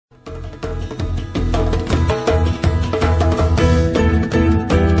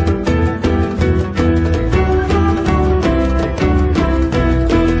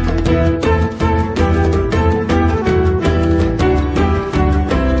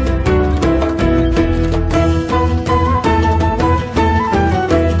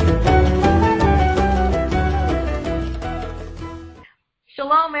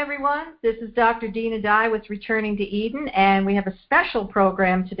This is Dr. Dina Dye with Returning to Eden, and we have a special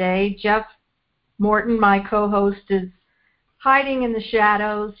program today. Jeff Morton, my co-host, is hiding in the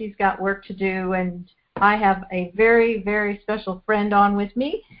shadows. He's got work to do, and I have a very, very special friend on with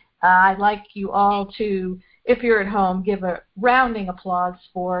me. I'd like you all to, if you're at home, give a rounding applause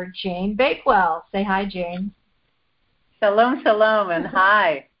for Jane Bakewell. Say hi, Jane. Shalom, shalom, and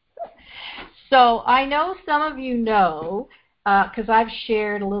hi. So I know some of you know, because I've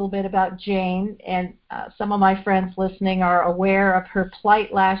shared a little bit about Jane, and some of my friends listening are aware of her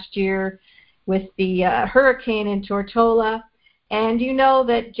plight last year with the hurricane in Tortola. And you know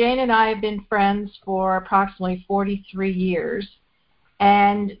that Jane and I have been friends for approximately 43 years.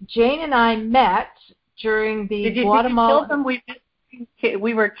 And Jane and I met during the Guatemala... Did you tell them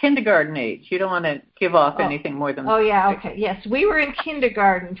we were kindergarten age? You don't want to give off anything more than... Oh, yeah, okay. Yes, we were in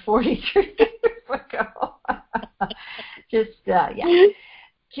kindergarten 43 years ago. Yeah.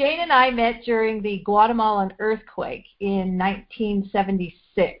 Jane and I met during the Guatemalan earthquake in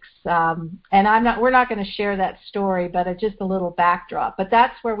 1976. And we're not going to share that story, but just a little backdrop. But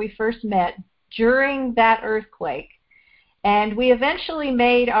that's where we first met, during that earthquake. And we eventually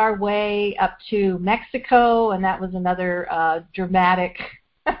made our way up to Mexico, and that was another dramatic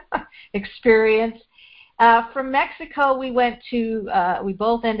experience. From Mexico, we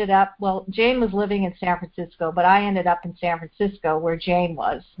both ended up, well, Jane was living in San Francisco, but I ended up in San Francisco where Jane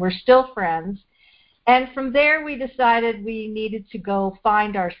was. We're still friends. And from there, we decided we needed to go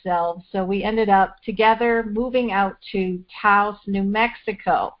find ourselves. So we ended up together moving out to Taos, New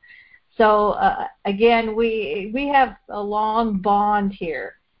Mexico. So, again, we have a long bond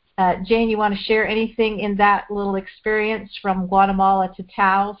here. Jane, you want to share anything in that little experience from Guatemala to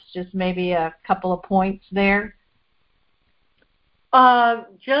Taos, just maybe a couple of points there?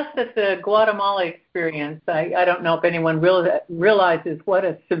 Just that the Guatemala experience, I don't know if anyone realizes what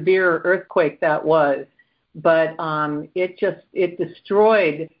a severe earthquake that was, but it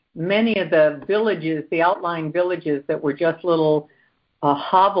destroyed many of the villages, the outlying villages that were just little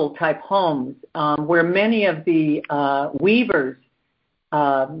hovel-type homes, where many of the weavers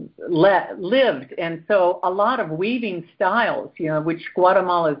lived. And so a lot of weaving styles, which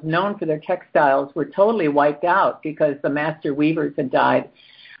Guatemala is known for their textiles, were totally wiped out because the master weavers had died.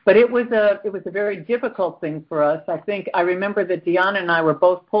 But it was a very difficult thing for us. I remember that Diana and I were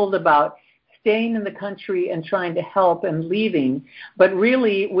both pulled about staying in the country and trying to help and leaving. But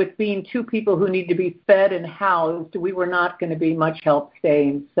really, with being two people who need to be fed and housed, we were not going to be much help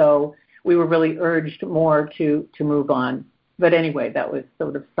staying. So we were really urged more to move on. But anyway, that was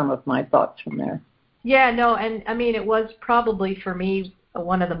sort of some of my thoughts from there. Yeah, no, and I mean, it was probably for me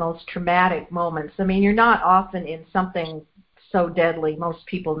one of the most traumatic moments. I mean, you're not often in something so deadly. Most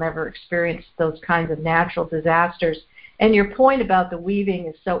people never experience those kinds of natural disasters. And your point about the weaving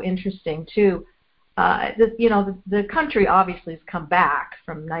is so interesting, too. The country obviously has come back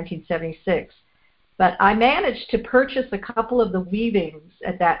from 1976. But I managed to purchase a couple of the weavings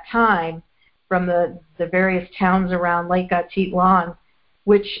at that time from the various towns around Lake Atitlan,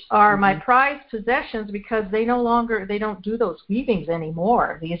 which are my prized possessions because they don't do those weavings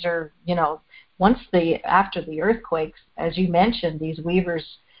anymore. These are, after the earthquakes, as you mentioned, these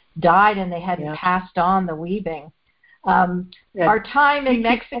weavers died and they hadn't passed on the weaving. Our time in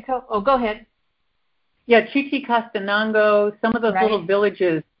Mexico, go ahead. Yeah, Chichicastenango, some of those little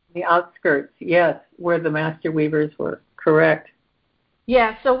villages, the outskirts, yes, where the master weavers were, correct.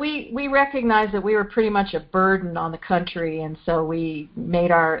 Yeah, so we recognized that we were pretty much a burden on the country, and so we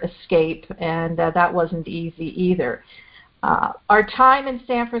made our escape, and that wasn't easy either. Our time in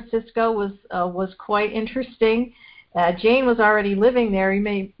San Francisco was quite interesting. Jane was already living there. You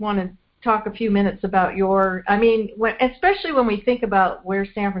may want to talk a few minutes about especially when we think about where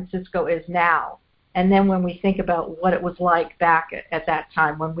San Francisco is now, and then when we think about what it was like back at that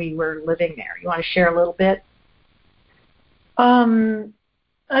time when we were living there. You want to share a little bit?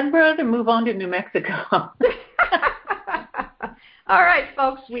 I'd rather move on to New Mexico. All right,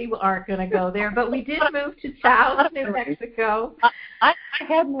 folks, we aren't going to go there, but we did move to Taos, New Mexico. I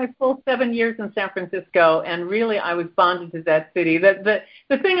had my full 7 years in San Francisco, and really I was bonded to that city. The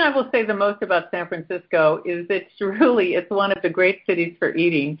thing I will say the most about San Francisco is it's one of the great cities for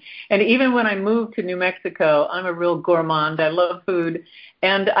eating. And even when I moved to New Mexico, I'm a real gourmand. I love food.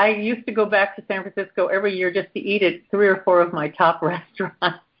 And I used to go back to San Francisco every year just to eat at 3 or 4 of my top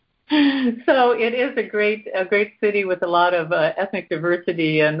restaurants. So it is a great city with a lot of ethnic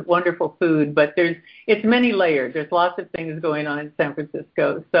diversity and wonderful food, but it's many layered. There's lots of things going on in San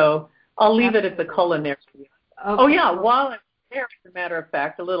Francisco. So I'll leave it at the culinary. Okay. Oh yeah, while I was there, as a matter of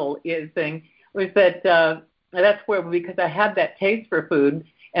fact, a little thing was that that's where, because I had that taste for food,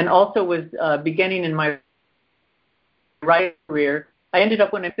 and also was beginning in my writing career. I ended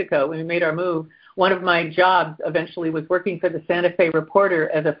up in Mexico when we made our move. One of my jobs eventually was working for the Santa Fe Reporter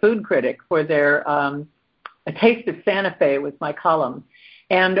as a food critic for their A Taste of Santa Fe was my column.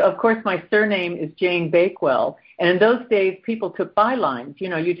 And, of course, my surname is Jane Bakewell. And in those days, people took bylines. You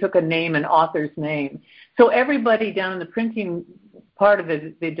know, you took a name, an author's name. So everybody down in the printing part of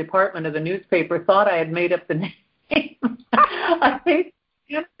the department of the newspaper thought I had made up the name. A Taste of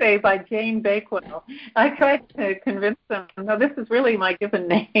Santa Fe by Jane Bakewell. I tried to convince them, no, this is really my given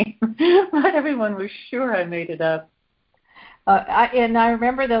name. But everyone was sure I made it up. And I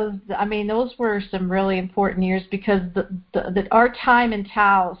remember those. I mean, those were some really important years because our time in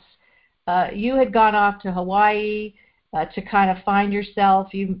Taos, you had gone off to Hawaii to kind of find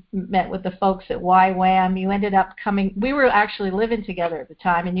yourself. You met with the folks at YWAM. You ended up coming. We were actually living together at the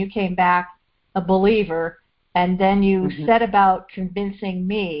time, and you came back a believer. And then you set about convincing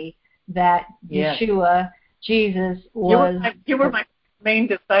me that Yeshua, Jesus, was. You were my main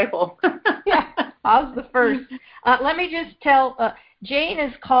disciple. Yeah, I was the first. Let me just tell, Jane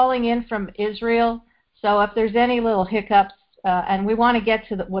is calling in from Israel, so if there's any little hiccups, and we want to get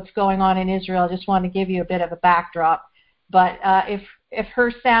to what's going on in Israel, I just want to give you a bit of a backdrop. But if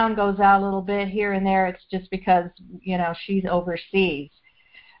her sound goes out a little bit here and there, it's just because, you know, she's overseas.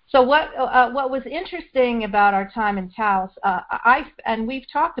 So what was interesting about our time in Taos, and we've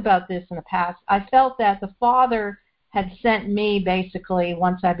talked about this in the past, I felt that the Father had sent me basically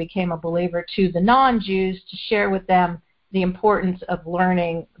once I became a believer to the non-Jews to share with them the importance of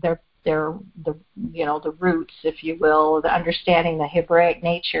learning the roots, if you will, the understanding the Hebraic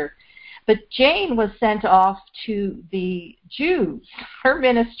nature. But Jane was sent off to the Jews. Her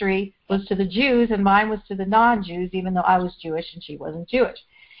ministry was to the Jews, and mine was to the non-Jews, even though I was Jewish and she wasn't Jewish.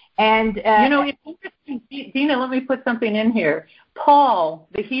 And it's interesting, Dina. Let me put something in here. Paul,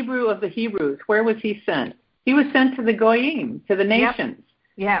 the Hebrew of the Hebrews, where was he sent? He was sent to the Goyim, to the nations.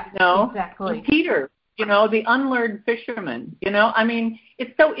 Yeah, exactly. And Peter, the unlearned fisherman. I mean,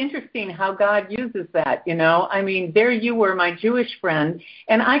 it's so interesting how God uses that. I mean, there you were, my Jewish friend,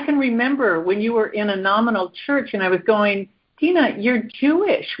 and I can remember when you were in a nominal church, and I was going, Dina, you're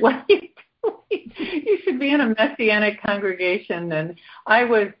Jewish. What are you doing? You should be in a Messianic congregation. And I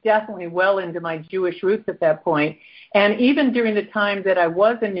was definitely well into my Jewish roots at that point. And even during the time that I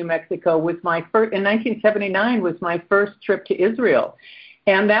was in New Mexico, in 1979 was my first trip to Israel.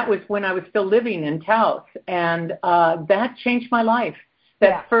 And that was when I was still living in Taos. And that changed my life.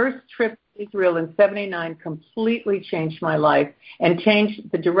 That first trip to Israel in 79 completely changed my life and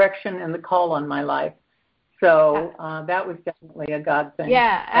changed the direction and the call on my life. So that was definitely a God thing.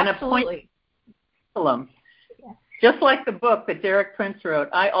 Yeah, absolutely. Jerusalem. Just like the book that Derek Prince wrote,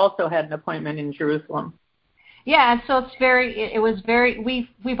 I also had an appointment in Jerusalem. Yeah, and so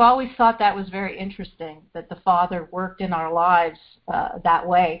we've always thought that was very interesting, that the Father worked in our lives that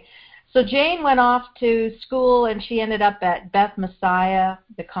way. So Jane went off to school, and she ended up at Beth Messiah,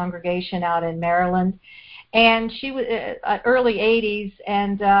 the congregation out in Maryland. And she was early 80s,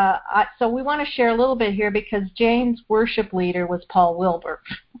 and so we want to share a little bit here because Jane's worship leader was Paul Wilbur.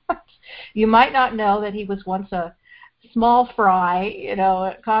 You might not know that he was once a small fry,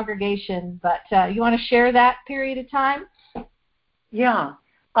 congregation, but you want to share that period of time? Yeah.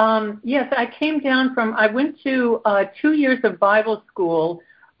 Yes, I went to 2 years of Bible school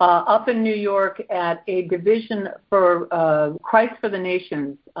up in New York at a division for Christ for the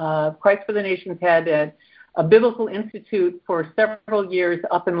Nations. Christ for the Nations had a biblical institute for several years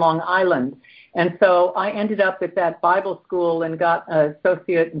up in Long Island. And so I ended up at that Bible school and got an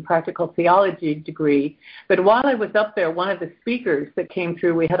associate in practical theology degree. But while I was up there, one of the speakers that came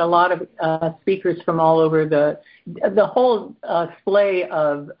through, we had a lot of speakers from all over the whole splay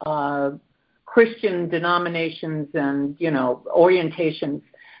of Christian denominations and, orientations.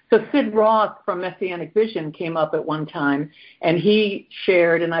 So Sid Roth from Messianic Vision came up at one time, and he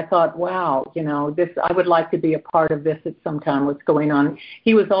shared, and I thought, wow, I would like to be a part of this at some time, what's going on.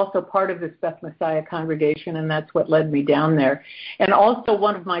 He was also part of this Beth Messiah congregation, and that's what led me down there. And also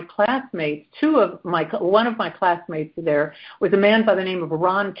one of my classmates there was a man by the name of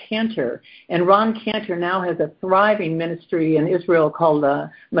Ron Cantor, and Ron Cantor now has a thriving ministry in Israel called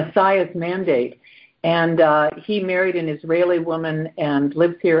Messiah's Mandate. And he married an Israeli woman and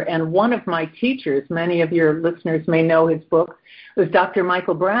lives here. And one of my teachers, many of your listeners may know his book, was Dr.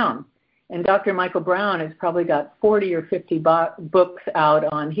 Michael Brown. And Dr. Michael Brown has probably got 40 or 50 books out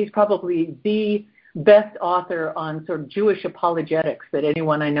on. He's probably the best author on sort of Jewish apologetics that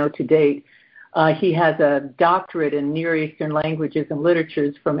anyone I know to date. He has a doctorate in Near Eastern languages and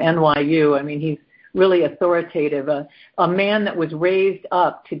literatures from NYU. I mean, he's really authoritative, a man that was raised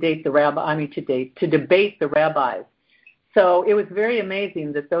up to date the rabbi. To debate the rabbis. So it was very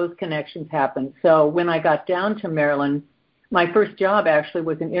amazing that those connections happened. So when I got down to Maryland, my first job actually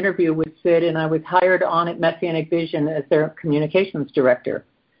was an interview with Sid, and I was hired on at Messianic Vision as their communications director.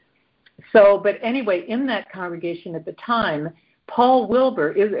 So, but anyway, in that congregation at the time, Paul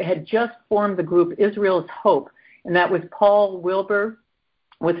Wilbur had just formed the group Israel's Hope, and that was Paul Wilbur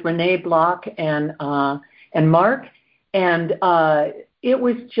with Renee Block and Mark, and it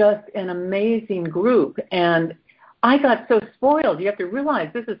was just an amazing group. And I got so spoiled. You have to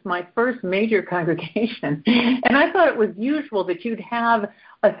realize this is my first major congregation. And I thought it was usual that you'd have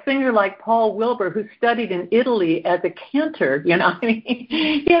a singer like Paul Wilbur who studied in Italy as a cantor.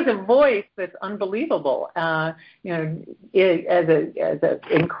 He has a voice that's unbelievable, as an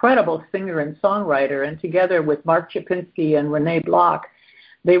incredible singer and songwriter. And together with Mark Chapinski and Renee Block,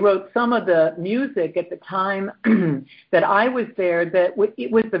 they wrote some of the music at the time that I was there. It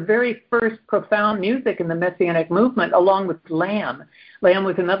was the very first profound music in the Messianic movement, along with Lamb. Lamb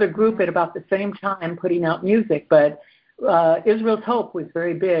was another group at about the same time putting out music, but Israel's Hope was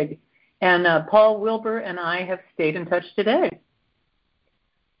very big. And Paul Wilbur and I have stayed in touch today.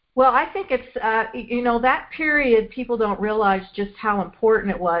 Well, I think it's, that period, people don't realize just how important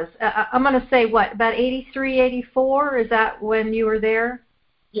it was. I'm going to say, about 83, 84? Is that when you were there?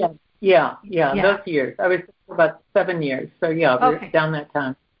 Yeah, those years. I was there about 7 years, so we're down that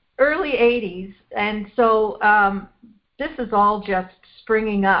time. Early 80s, and so this is all just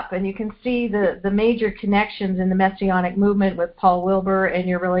springing up, and you can see the major connections in the Messianic movement with Paul Wilbur and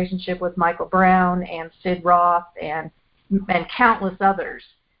your relationship with Michael Brown and Sid Roth and countless others.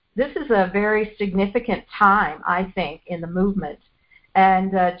 This is a very significant time, I think, in the movement.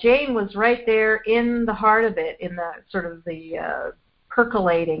 And Jane was right there in the heart of it, in the sort of the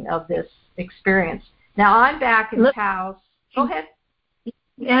percolating of this experience. Now I'm back in Taos. Go ahead.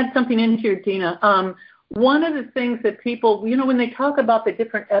 Add something into your, Dina. One of the things that people, when they talk about the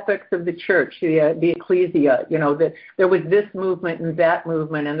different epochs of the church, the ecclesia, that there was this movement and that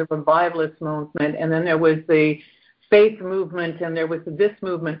movement and the revivalist movement, and then there was the faith movement and there was this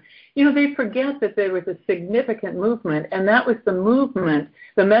movement. They forget that there was a significant movement, and that was the movement,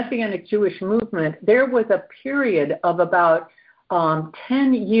 the Messianic Jewish movement. There was a period of about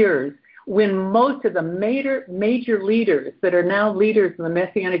 10 years when most of the major leaders that are now leaders in the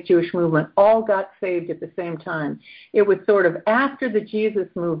Messianic Jewish movement all got saved at the same time. It was sort of after the Jesus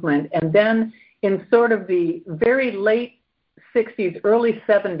movement, and then in sort of the very late 60s, early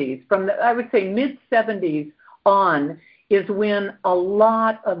 70s, from the, I would say mid-70s on, is when a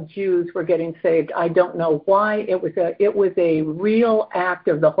lot of Jews were getting saved. I don't know why. It was a real act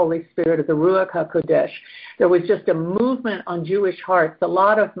of the Holy Spirit, of the Ruach HaKodesh. There was just a movement on Jewish hearts. A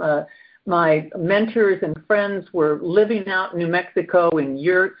lot of my mentors and friends were living out in New Mexico in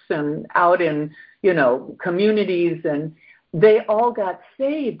yurts and out in, communities, and they all got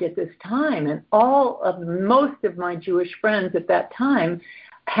saved at this time. And most of my Jewish friends at that time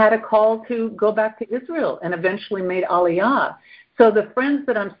had a call to go back to Israel and eventually made Aliyah. So the friends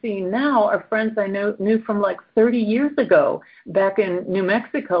that I'm seeing now are friends I knew from like 30 years ago back in New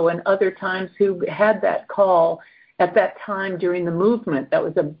Mexico and other times who had that call at that time during the movement. That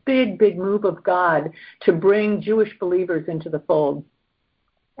was a big, big move of God to bring Jewish believers into the fold.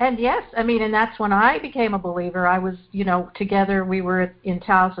 And yes, and that's when I became a believer. I was, together, we were in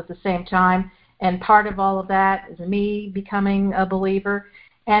Taos at the same time, and part of all of that is me becoming a believer.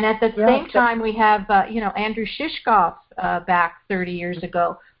 And at the same time, we have, Andrew Shishkoff back 30 years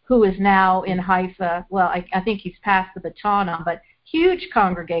ago, who is now in Haifa. Well, I think he's passed the baton on, but huge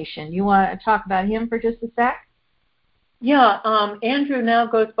congregation. You want to talk about him for just a sec? Yeah, Andrew now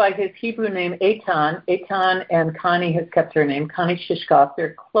goes by his Hebrew name, Eitan. Eitan, and Connie has kept her name, Connie Shishkoff.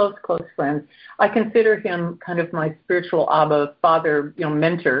 They're close, close friends. I consider him kind of my spiritual Abba, father,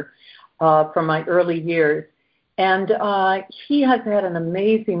 mentor from my early years. And he has had an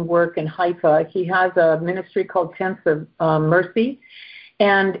amazing work in Haifa. He has a ministry called Tents of Mercy.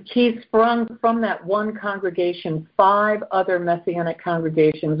 And he sprung from that one congregation 5 other Messianic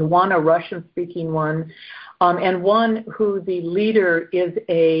congregations, one a Russian-speaking one, and one who the leader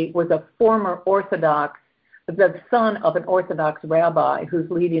was a former Orthodox, the son of an Orthodox rabbi who's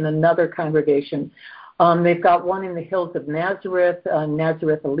leading another congregation. They've got one in the hills of Nazareth,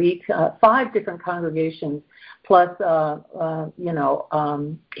 Nazareth Elite, 5 different congregations, plus,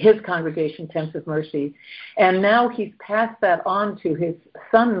 his congregation, Tents of Mercy. And now he's passed that on to his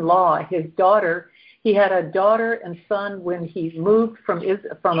son-in-law, his daughter. He had a daughter and son when he moved from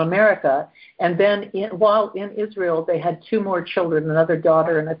America, and then while in Israel, they had 2 more children, another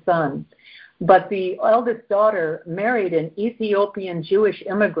daughter and a son. But the eldest daughter married an Ethiopian Jewish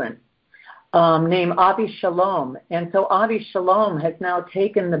immigrant named Avi Shalom. And so Avi Shalom has now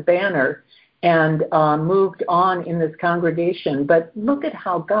taken the banner and moved on in this congregation. But look at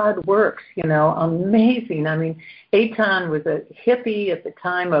how God works, amazing. I mean, Eitan was a hippie at the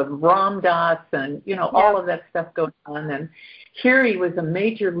time of Ram Dass and, all of that stuff going on. And here he was a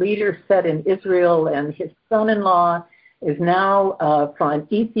major leader set in Israel, and his son-in-law is now from an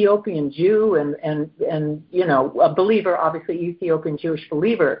Ethiopian Jew and a believer, obviously Ethiopian Jewish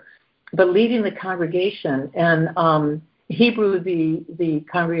believer, but leading the congregation. And Hebrew, the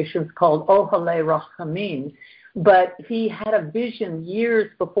congregation is called Ohale Rachamim. But he had a vision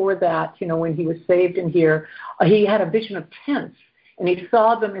years before that, when he was saved in here. He had a vision of tents, and he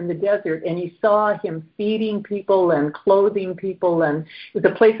saw them in the desert, and he saw him feeding people and clothing people, and it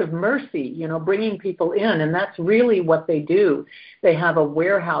was a place of mercy, bringing people in, and that's really what they do. They have a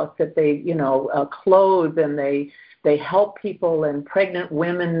warehouse that they, clothe, and they help people and pregnant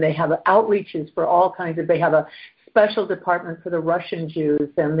women. They have outreaches for all kinds of, they have a special department for the Russian Jews,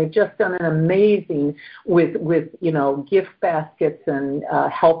 and they've just done an amazing with gift baskets and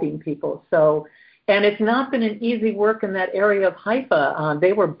helping people. So, and it's not been an easy work in that area of Haifa.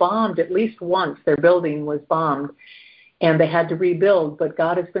 They were bombed at least once. Their building was bombed, and they had to rebuild, but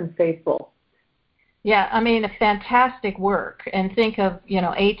God has been faithful. Yeah, I mean, a fantastic work. And think of,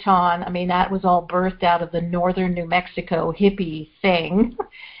 Eitan, I mean, that was all birthed out of the northern New Mexico hippie thing.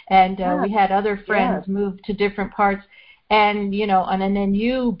 And we had other friends move to different parts. And, and then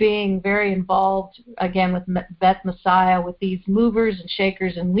you being very involved, again, with Beth Messiah, with these movers and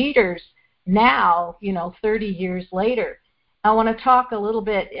shakers and leaders now, 30 years later. I want to talk a little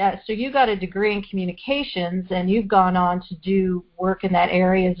bit. So you got a degree in communications, and you've gone on to do work in that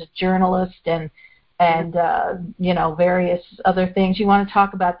area as a journalist and various other things. You want to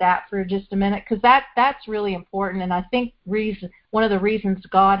talk about that for just a minute? Because that's really important, and I think one of the reasons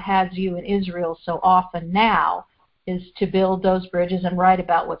God has you in Israel so often now is to build those bridges and write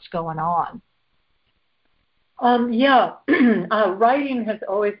about what's going on. Writing has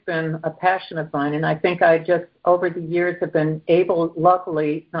always been a passion of mine, and I think I just, over the years, have been able,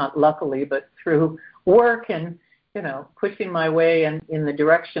 not luckily, but through work and pushing my way in the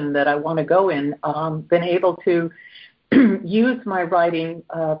direction that I want to go in, been able to use my writing,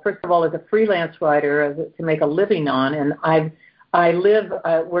 first of all, as a freelance writer to make a living on. And I live,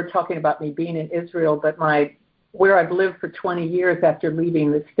 we're talking about me being in Israel, but where I've lived for 20 years after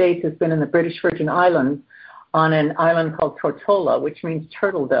leaving the States has been in the British Virgin Islands on an island called Tortola, which means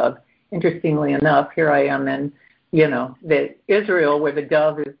turtle dove. Interestingly enough, here I am in, the Israel, where the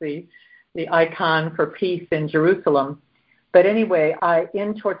dove is the icon for peace in Jerusalem. But anyway,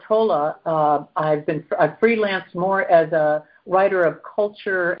 in Tortola, I've freelanced more as a writer of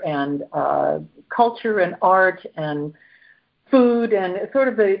culture and art and food and sort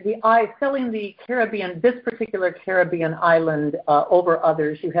of selling the Caribbean, this particular Caribbean island over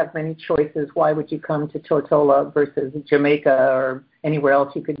others. You have many choices. Why would you come to Tortola versus Jamaica or anywhere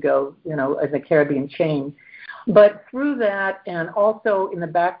else you could go, as a Caribbean chain? But through that, and also in the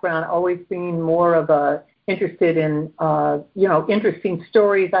background, always being more of interested in, interesting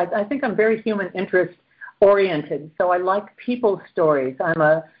stories. I think I'm very human interest oriented, so I like people's stories. As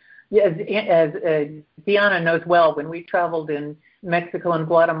Deanna knows well, when we traveled in Mexico and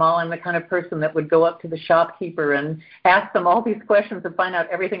Guatemala, I'm the kind of person that would go up to the shopkeeper and ask them all these questions and find out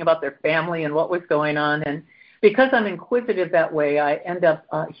everything about their family and what was going on. And because I'm inquisitive that way, I end up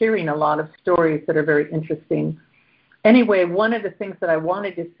hearing a lot of stories that are very interesting. Anyway, one of the things that I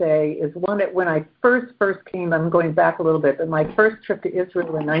wanted to say is when I first came, I'm going back a little bit, but my first trip to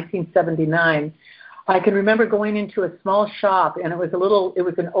Israel in 1979, I can remember going into a small shop, and it was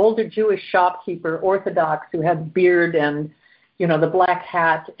an older Jewish shopkeeper, Orthodox, who had beard and, the black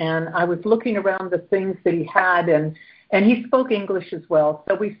hat, and I was looking around the things that he had, and he spoke English as well,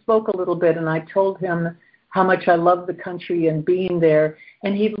 so we spoke a little bit, and I told him how much I loved the country and being there,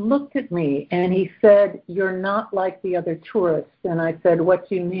 and he looked at me, and he said, "You're not like the other tourists," and I said, "What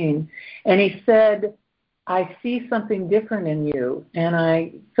do you mean?" And he said, "I see something different in you." And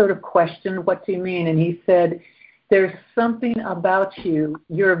I sort of questioned, "What do you mean?" And he said, "There's something about you.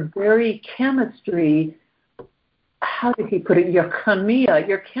 Your very chemistry," how did he put it? Your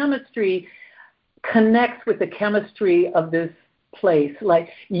chemistry connects with the chemistry of this place. Like,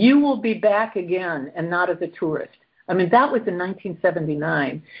 you will be back again and not as a tourist. I mean, that was in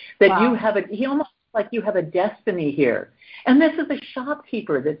 1979. That wow. He almost like you have a destiny here. And this is a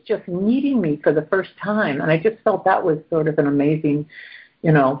shopkeeper that's just meeting me for the first time. And I just felt that was sort of an amazing,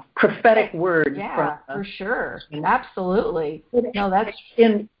 prophetic word. Yeah, for sure. Absolutely. No, that's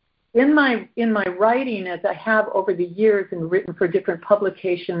in in my writing, as I have over the years and written for different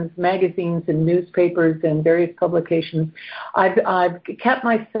publications, magazines and newspapers and various publications, I've kept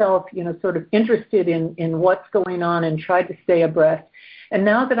myself, sort of interested in what's going on and tried to stay abreast. And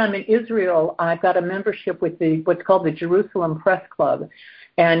now that I'm in Israel, I've got a membership with what's called the Jerusalem Press Club.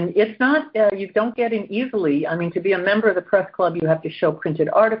 And it's not, you don't get in easily. I mean, to be a member of the press club, you have to show printed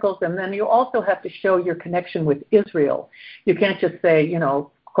articles, and then you also have to show your connection with Israel. You can't just say,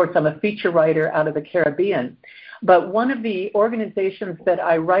 of course, I'm a feature writer out of the Caribbean. But one of the organizations that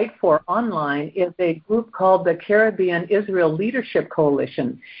I write for online is a group called the Caribbean Israel Leadership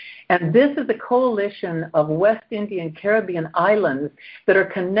Coalition. And this is a coalition of West Indian Caribbean islands that are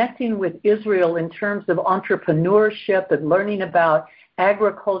connecting with Israel in terms of entrepreneurship and learning about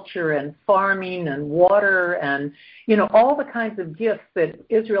agriculture and farming and water and, all the kinds of gifts that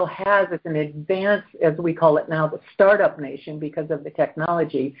Israel has as an advanced, as we call it now, the startup nation because of the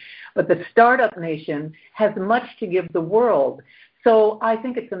technology. But the startup nation has much to give the world. So I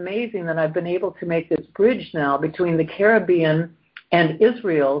think it's amazing that I've been able to make this bridge now between the Caribbean and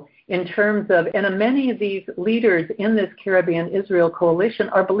Israel in terms of, and many of these leaders in this Caribbean Israel coalition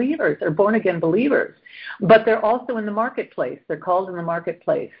are believers, are born-again believers, but they're also in the marketplace. They're called in the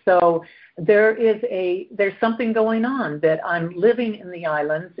marketplace. So there's something going on that I'm living in the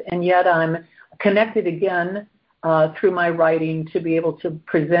islands, and yet I'm connected again through my writing to be able to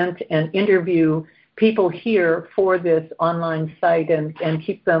present and interview people here for this online site and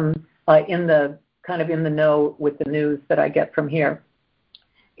keep them in the know with the news that I get from here.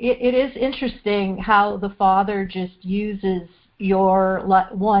 It is interesting how the Father just uses your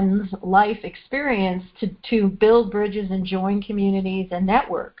one's life experience to build bridges and join communities and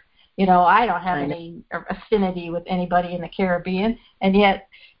network. I don't have any affinity with anybody in the Caribbean, and yet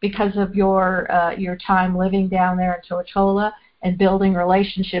because of your time living down there in Tortola and building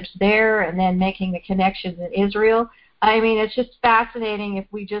relationships there and then making the connections in Israel, I mean, it's just fascinating if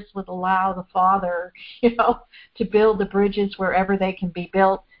we just would allow the Father, to build the bridges wherever they can be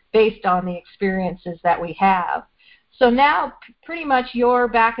built based on the experiences that we have. So now pretty much you're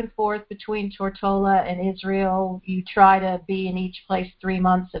back and forth between Tortola and Israel. You try to be in each place 3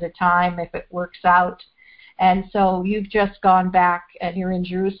 months at a time if it works out. And so you've just gone back and you're in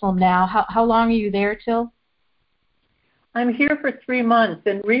Jerusalem now. How long are you there till? I'm here for 3 months,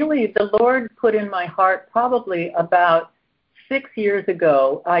 and really the Lord put in my heart probably about 6 years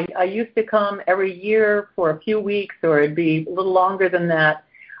ago. I used to come every year for a few weeks, or it'd be a little longer than that.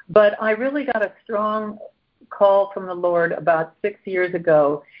 But I really got a strong call from the Lord about 6 years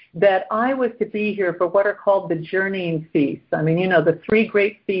ago that I was to be here for what are called the journeying feasts. I mean, the 3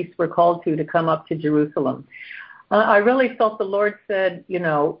 great feasts we're called to come up to Jerusalem. I really felt the Lord said,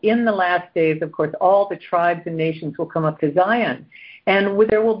 in the last days, of course, all the tribes and nations will come up to Zion. And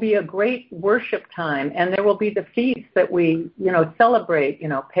there will be a great worship time, and there will be the feasts that we, celebrate,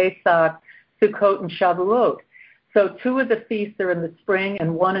 Pesach, Sukkot, and Shavuot. So 2 of the feasts are in the spring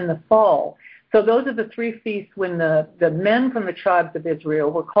and 1 in the fall. So those are the 3 feasts when the men from the tribes of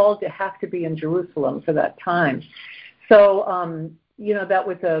Israel were called to have to be in Jerusalem for that time. So, that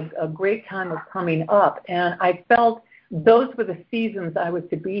was a great time of coming up. And I felt those were the seasons I was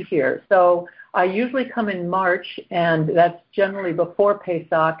to be here. So I usually come in March, and that's generally before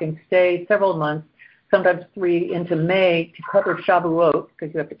Pesach, and stay several months, sometimes 3 into May to cover Shavuot,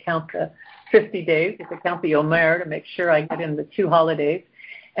 because you have to count the 50 days. You have to count the Omer to make sure I get in the 2 holidays.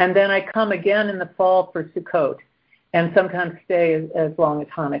 And then I come again in the fall for Sukkot, and sometimes stay as long as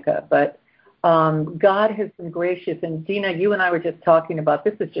Hanukkah. But God has been gracious. And Dina, you and I were just talking about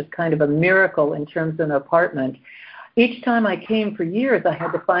this is just kind of a miracle in terms of an apartment. Each time I came for years, I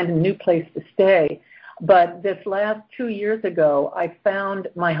had to find a new place to stay. But this last 2 years ago, I found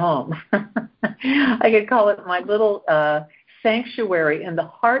my home. I could call it my little sanctuary in the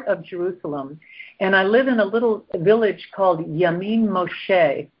heart of Jerusalem. And I live in a little village called Yamin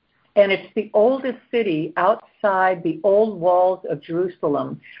Moshe. And it's the oldest city outside the old walls of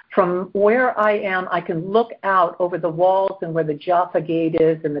Jerusalem. From where I am, I can look out over the walls and where the Jaffa Gate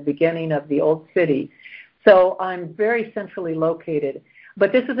is and the beginning of the old city. So I'm very centrally located.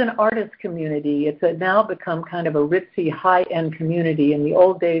 But this is an artist community. It's now become kind of a ritzy, high-end community. In the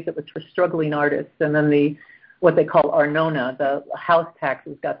old days, it was for struggling artists. And then what they call Arnona, the house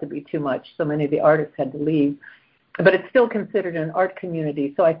taxes got to be too much. So many of the artists had to leave. But it's still considered an art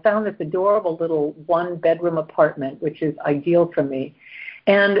community. So I found this adorable little 1-bedroom apartment, which is ideal for me.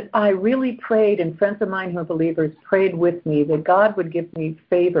 And I really prayed, and friends of mine who are believers prayed with me that God would give me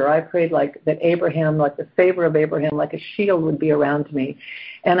favor. I prayed like that Abraham, like the favor of Abraham, like a shield would be around me.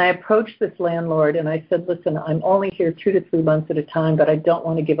 And I approached this landlord and I said, listen, I'm only here 2 to 3 months at a time, but I don't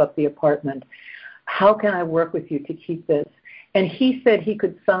want to give up the apartment. How can I work with you to keep this? And he said he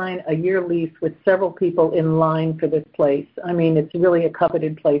could sign a year lease with several people in line for this place. I mean, it's really a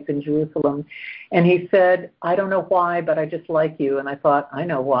coveted place in Jerusalem. And he said, I don't know why, but I just like you. And I thought, I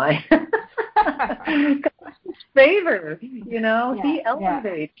know why. God's favor, you know, he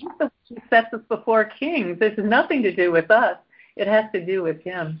elevates. Yeah. He sets us before kings. This has nothing to do with us. It has to do with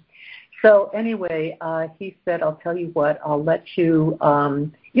him. So anyway, he said, I'll tell you what, I'll let you,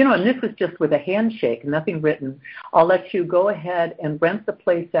 and this was just with a handshake, nothing written. I'll let you go ahead and rent the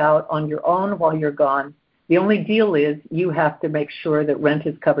place out on your own while you're gone. The only deal is you have to make sure that rent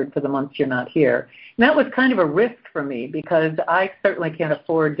is covered for the months you're not here. And that was kind of a risk for me because I certainly can't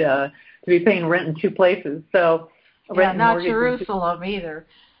afford to be paying rent in 2 places. So not Jerusalem either.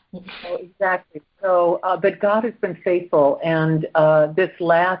 Oh, exactly. So, but God has been faithful, and this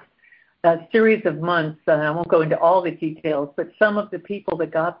last series of months, and I won't go into all the details, but some of the people that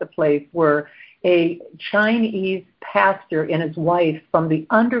got the place were a Chinese pastor and his wife from the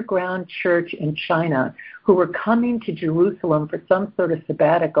underground church in China who were coming to Jerusalem for some sort of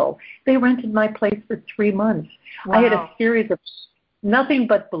sabbatical. They rented my place for 3 months. Wow. I had a series of nothing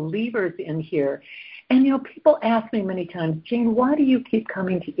but believers in here. And, people ask me many times, Jane, why do you keep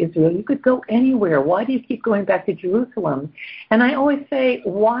coming to Israel? You could go anywhere. Why do you keep going back to Jerusalem? And I always say,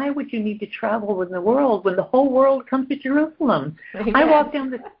 why would you need to travel in the world when the whole world comes to Jerusalem? Amen. I walk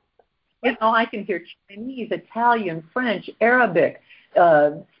down I can hear Chinese, Italian, French, Arabic,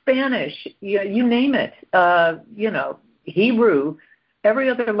 Spanish, you name it, Hebrew, every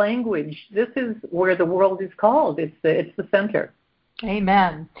other language. This is where the world is called. It's the center.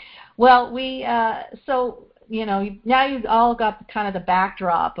 Amen. Well, so now you've all got kind of the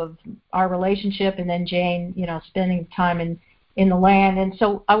backdrop of our relationship, and then Jane, spending time in the land. And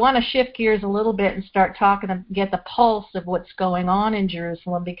so I want to shift gears a little bit and start talking and get the pulse of what's going on in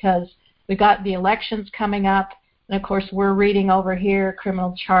Jerusalem, because we've got the elections coming up, and of course we're reading over here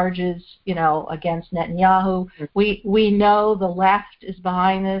criminal charges, against Netanyahu. We know the left is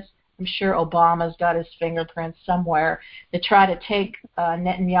behind this. I'm sure Obama's got his fingerprints somewhere to try to take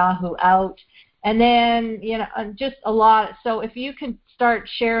Netanyahu out. And then, just a lot. So if you can start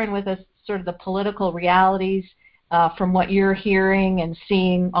sharing with us sort of the political realities from what you're hearing and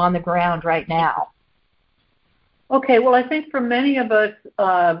seeing on the ground right now. Okay, well, I think for many of us,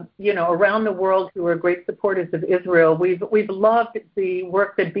 around the world who are great supporters of Israel, we've loved the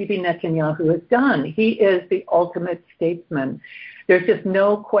work that Bibi Netanyahu has done. He is the ultimate statesman. There's just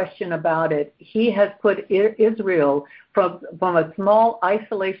no question about it. He has put Israel from a small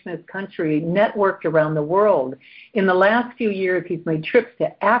isolationist country networked around the world. In the last few years, he's made trips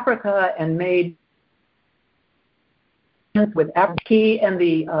to Africa and made with Africa. He and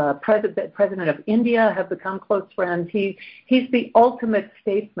the president of India have become close friends. He's the ultimate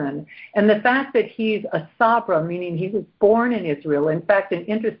statesman. And the fact that he's a Sabra, meaning he was born in Israel. In fact, an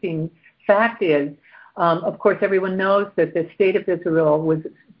interesting fact is, of course, everyone knows that the state of Israel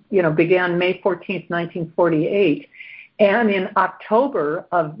began May 14th, 1948. And in October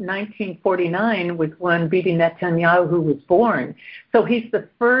of 1949 was when Bibi Netanyahu was born. So he's the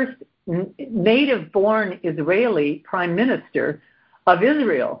first native-born Israeli prime minister of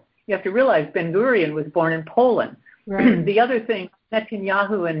Israel. You have to realize Ben-Gurion was born in Poland. Right. The other thing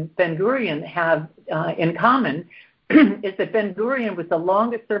Netanyahu and Ben-Gurion have in common is that Ben-Gurion was the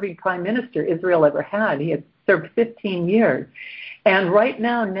longest-serving prime minister Israel ever had. He had served 15 years. And right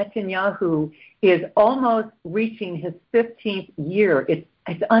now, Netanyahu is almost reaching his 15th year.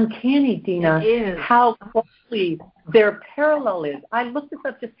 It's uncanny, Dina, how closely their parallel is. I looked this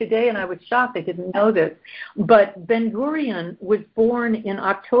up just today, and I was shocked. I didn't know this. But Ben-Gurion was born in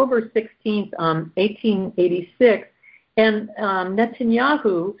October 16th, 1886, and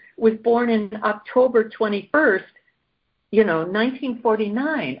Netanyahu was born in October 21st,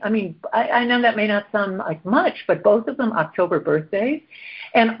 1949. I mean, I know that may not sound like much, but both of them October birthdays,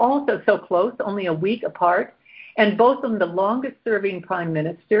 and also so close, only a week apart. And both of them the longest-serving prime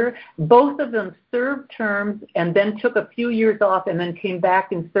minister. Both of them served terms and then took a few years off and then came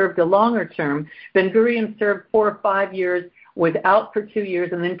back and served a longer term. Ben-Gurion served 4 or 5 years, was out for 2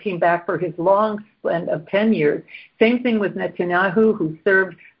 years, and then came back for his long stint of 10 years. Same thing with Netanyahu, who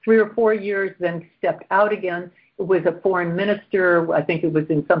served 3 or 4 years, then stepped out again, was a foreign minister. I think it was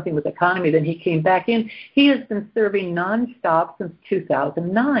in something with economy. Then he came back in. He has been serving nonstop since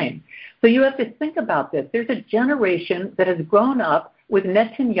 2009. So you have to think about this. There's a generation that has grown up with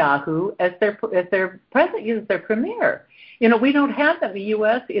Netanyahu as their president, as their premier. You know, we don't have that in the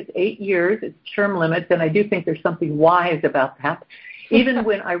U.S. It's 8 years, it's term limits, and I do think there's something wise about that. Even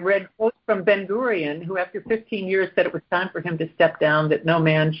when I read quotes from Ben-Gurion, who after 15 years said it was time for him to step down, that no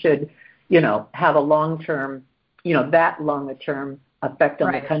man should, you know, have a long-term, you know, that long a term effect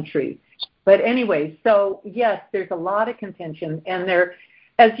on the country. But anyway, so yes, there's a lot of contention, and there,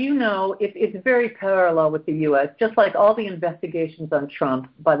 as you know, it's very parallel with the U.S., just like all the investigations on Trump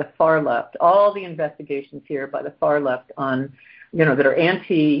by the far left, all the investigations here by the far left on, you know, that are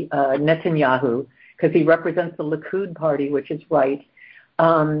anti-Netanyahu, because he represents the Likud party, which is right.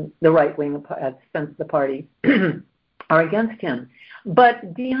 The right wing sense of the party are against him.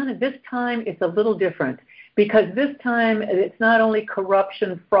 But, Deanna, this time it's a little different because this time it's not only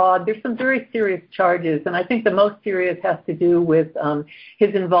corruption, fraud, there's some very serious charges, and I think the most serious has to do with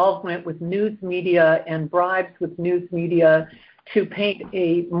his involvement with news media and bribes with news media to paint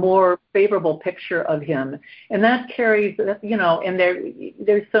a more favorable picture of him. And that carries, you know, and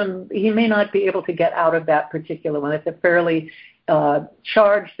there's some, he may not be able to get out of that particular one. It's a fairly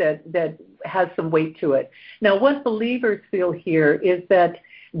charge that has some weight to it. Now, what believers feel here is that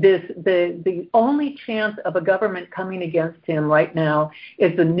the only chance of a government coming against him right now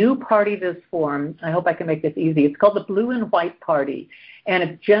is the new party that's formed. I hope I can make this easy. It's called the Blue and White Party, and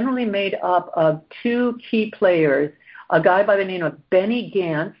it's generally made up of two key players, a guy by the name of Benny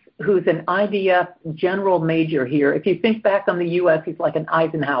Gantz, who's an IDF general major here. If you think back on the U.S., he's like an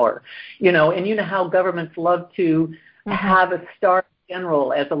Eisenhower, you know, and you know how governments love to have a star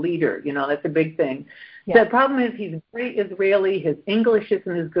general as a leader. You know, that's a big thing. Yeah. The problem is he's very Israeli. His English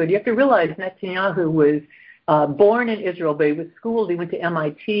isn't as good. You have to realize Netanyahu was born in Israel, but he was schooled. He went to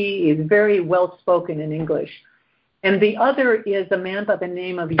MIT. He's very well-spoken in English. And the other is a man by the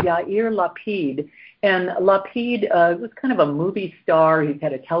name of Yair Lapid. And Lapid was kind of a movie star. He's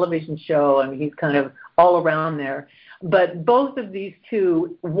had a television show, and he's kind of all around there. But both of these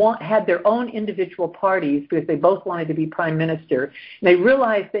two had their own individual parties because they both wanted to be prime minister. And they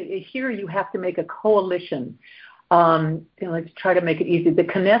realized that here you have to make a coalition. Let's try to make it easy. The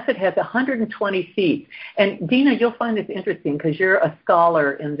Knesset has 120 seats. And, Dina, you'll find this interesting because you're a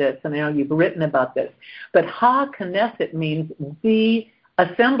scholar in this, and I know you've written about this. But Ha-Knesset means the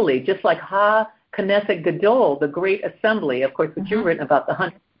assembly, just like Ha-Knesset Gadol, the great assembly, of course, which you've written about, the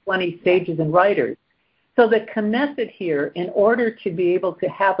 120 sages and writers. So the Knesset here, in order to be able to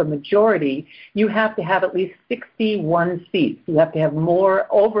have a majority, you have to have at least 61 seats. You have to have more,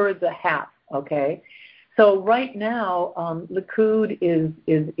 over the half, okay? So right now, Likud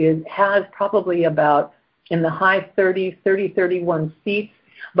has probably about in the high 30s, 31 seats.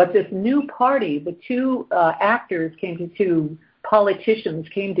 But this new party, the two politicians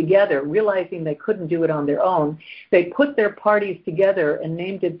came together, realizing they couldn't do it on their own. They put their parties together and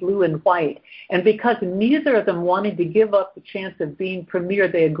named it Blue and White. And because neither of them wanted to give up the chance of being premier,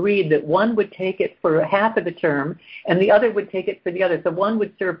 they agreed that one would take it for half of the term and the other would take it for the other. So one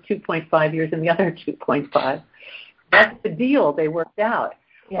would serve 2.5 years and the other 2.5. That's the deal they worked out.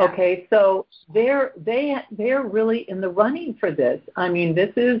 Yeah. Okay, so they're really in the running for this. I mean,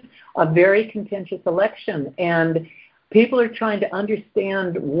 this is a very contentious election, and people are trying to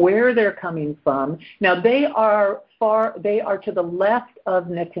understand where they're coming from. Now, they are to the left of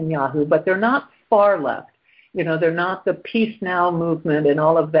Netanyahu, but they're not far left. You know, they're not the Peace Now movement and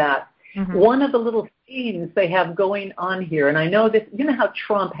all of that. Mm-hmm. One of the little themes they have going on here, and I know this, you know how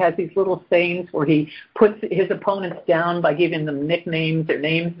Trump has these little sayings where he puts his opponents down by giving them nicknames or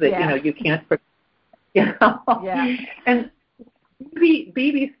names that, you know, you can't, you know. Yeah. And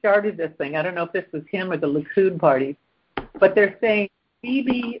Bibi started this thing. I don't know if this was him or the Likud party, but they're saying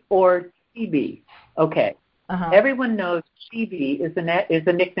Bibi or Tibi. Okay. Everyone knows Tibi is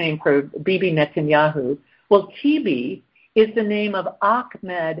the nickname for Bibi Netanyahu. Well, Tibi is the name of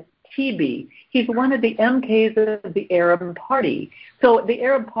Ahmed Tibi. He's one of the MKs of the Arab Party. So the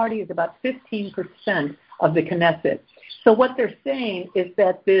Arab Party is about 15% of the Knesset. So what they're saying is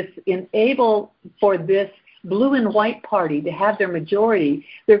that this enable for this Blue and White Party to have their majority,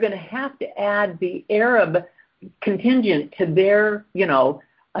 they're going to have to add the Arab contingent to their, you know,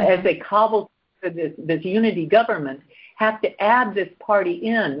 as they cobble this unity government, have to add this party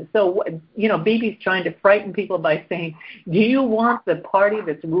in. So, you know, Bibi's trying to frighten people by saying, do you want the party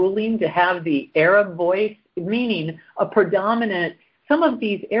that's ruling to have the Arab voice, meaning a predominant, some of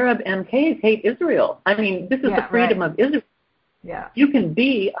these Arab MKs hate Israel. I mean, this is the freedom of Israel. Yeah. You can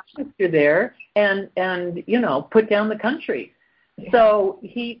be a sister there and, you know, put down the country. Yeah. So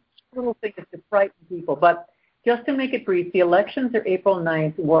little thing is to frighten people. But just to make it brief, the elections are April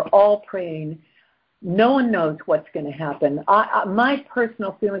 9th. We're all praying. No one knows what's going to happen. My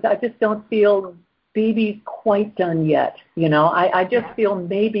personal feelings, I just don't feel Bibi's quite done yet. I just feel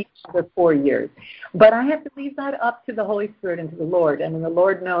maybe another 4 years. But I have to leave that up to the Holy Spirit and to the Lord. And the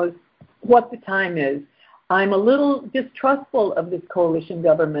Lord knows what the time is. I'm a little distrustful of this coalition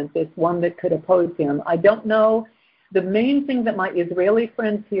government, this one that could oppose him. I don't know. The main thing that my Israeli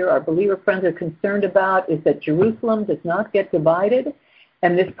friends here, our believer friends, are concerned about is that Jerusalem does not get divided,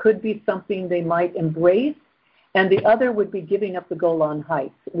 and this could be something they might embrace. And the other would be giving up the Golan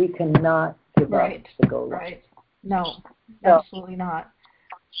Heights. We cannot give up the Golan. Right. No, absolutely not.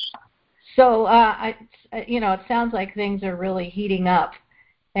 So, it sounds like things are really heating up.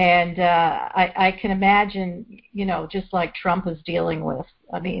 And I can imagine, just like Trump was dealing with,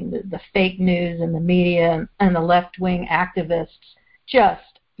 the fake news and the media and the left-wing activists,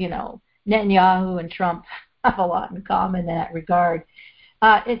 Netanyahu and Trump have a lot in common in that regard.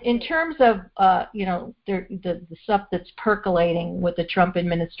 In terms of, the stuff that's percolating with the Trump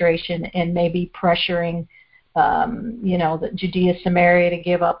administration and maybe pressuring, the Judea, Samaria to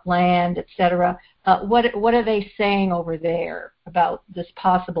give up land, et cetera, what are they saying over there about this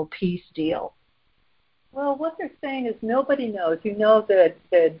possible peace deal? Well, what they're saying is nobody knows. You know that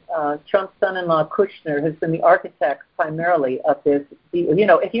Trump's son-in-law Kushner has been the architect primarily of this.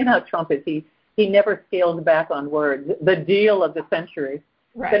 If you know how Trump is, he never scales back on words. The deal of the century.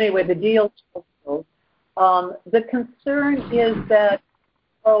 Right. But anyway, the deal. The concern is that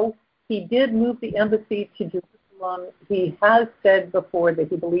he did move the embassy to Jerusalem. He has said before that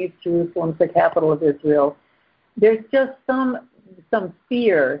he believes Jerusalem's the capital of Israel. There's just some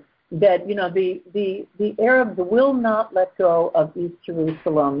fear that the Arabs will not let go of East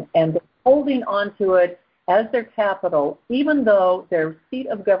Jerusalem, and they're holding on to it as their capital, even though their seat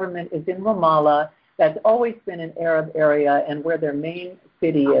of government is in Ramallah. That's always been an Arab area and where their main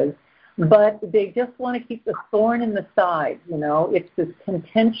city is. But they just want to keep the thorn in the side. It's this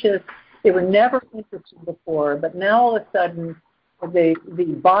contentious. They were never interested before, but now all of a sudden, the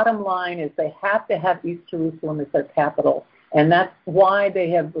bottom line is they have to have East Jerusalem as their capital. And that's why they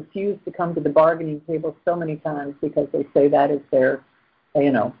have refused to come to the bargaining table so many times, because they say that is their,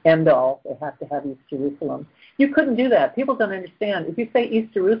 end all. They have to have East Jerusalem. You couldn't do that. People don't understand. If you say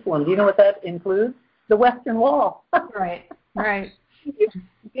East Jerusalem, do you know what that includes? The Western Wall. Right. You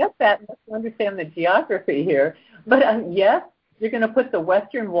get that and you understand the geography here. But yes, you're going to put the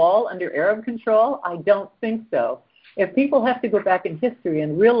Western Wall under Arab control? I don't think so. If people have to go back in history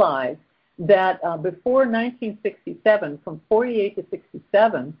and realize that before 1967, from 48 to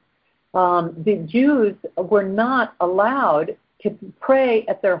 67, the Jews were not allowed to pray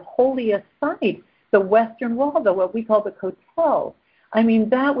at their holiest site, the Western Wall, what we call the Kotel.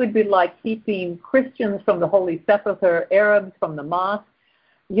 That would be like keeping Christians from the Holy Sepulchre, Arabs from the mosque.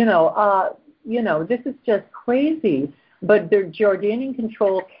 This is just crazy. But their Jordanian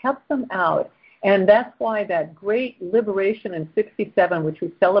control kept them out. And that's why that great liberation in 67, which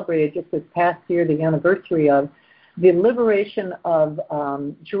we celebrated just this past year, the anniversary of, the liberation of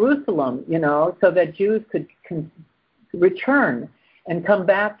Jerusalem, so that Jews could return and come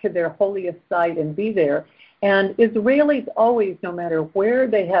back to their holiest site and be there. And Israelis always, no matter where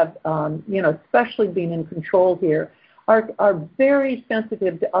they have, especially being in control here, are very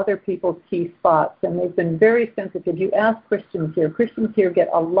sensitive to other people's key spots, and they've been very sensitive. You ask Christians here get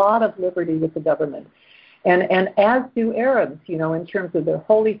a lot of liberty with the government, and as do Arabs, in terms of their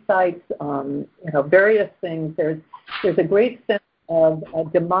holy sites, various things. There's a great sense of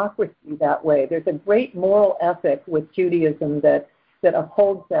democracy that way. There's a great moral ethic with Judaism that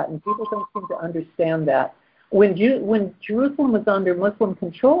upholds that, and people don't seem to understand that. When Jerusalem was under Muslim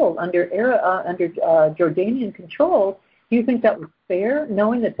control, under Jordanian control, do you think that was fair,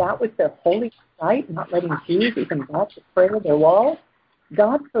 knowing that was their holy site, not letting Jews even back to pray at their walls?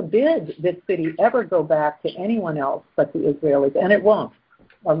 God forbid this city ever go back to anyone else but the Israelis, and it won't.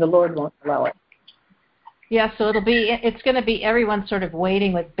 The Lord won't allow it. Yeah, so it's going to be everyone sort of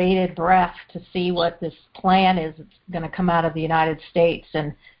waiting with bated breath to see what this plan is. It's going to come out of the United States,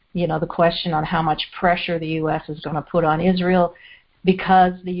 and the question on how much pressure the U.S. is going to put on Israel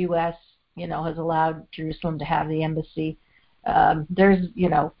because the U.S., has allowed Jerusalem to have the embassy. There's,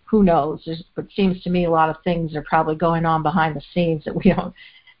 who knows? It seems to me a lot of things are probably going on behind the scenes that we don't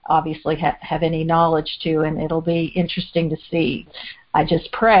obviously have any knowledge to, and it'll be interesting to see. I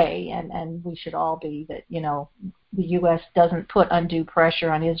just pray, and we should all be, that, the U.S. doesn't put undue pressure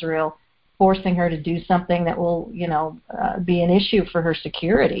on Israel, forcing her to do something that will, be an issue for her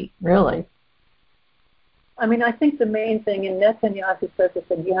security, really. I think the main thing, and Netanyahu says this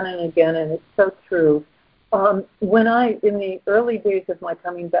again and again, and it's so true, In the early days of my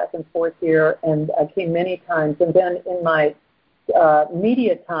coming back and forth here, and I came many times, and then in my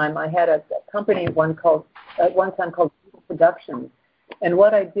media time, I had a company at one time called Productions. And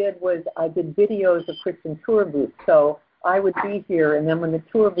what I did was I did videos of Christian tour groups. So I would be here, and then when the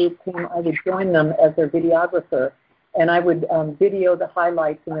tour group came, I would join them as their videographer, and I would video the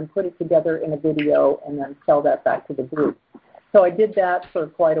highlights and then put it together in a video and then sell that back to the group. So I did that for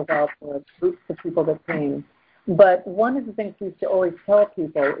quite a while for groups of people that came. But one of the things we used to always tell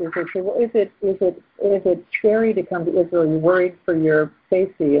people is they say, well, is it scary to come to Israel? You're worried for your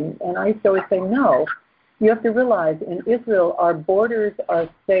safety? And I used to always say, no. You have to realize in Israel, our borders are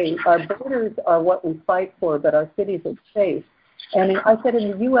safe. Our borders are what we fight for, but our cities are safe. And I said in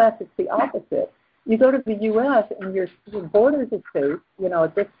the U.S., it's the opposite. You go to the U.S. and your borders are safe. You know,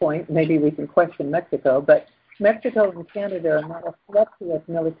 at this point, maybe we can question Mexico, but Mexico and Canada are not a threat to us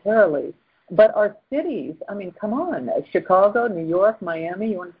militarily. But our cities, I mean, come on, Chicago, New York,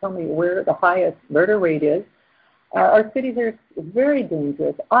 Miami, you want to tell me where the highest murder rate is? Our cities are very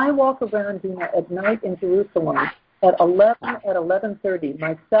dangerous. I walk around, Dina, at night in Jerusalem at 11:30,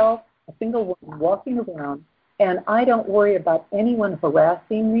 myself, a single woman, walking around, and I don't worry about anyone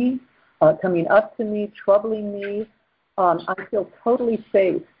harassing me, coming up to me, troubling me. I feel totally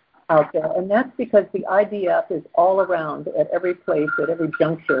safe out there, and that's because the IDF is all around at every place, at every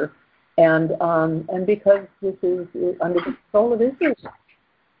juncture, and because this is under the control of Israel.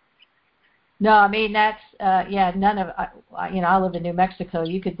 No, I mean, that's, none of, I lived in New Mexico.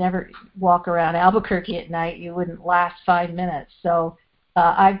 You could never walk around Albuquerque at night. You wouldn't last 5 minutes. So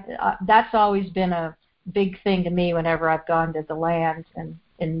that's always been a big thing to me whenever I've gone to the land and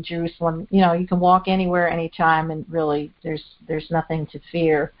in Jerusalem. You know, you can walk anywhere, anytime, and really there's nothing to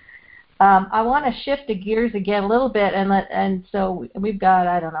fear. I want to shift the gears again a little bit, and so we've got,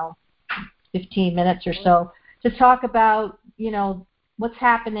 15 minutes or so to talk about, what's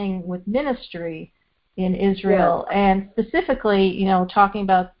happening with ministry in Israel, and specifically, talking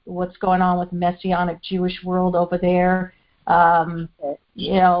about what's going on with the Messianic Jewish world over there.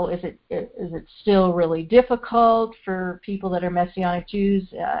 Is it still really difficult for people that are Messianic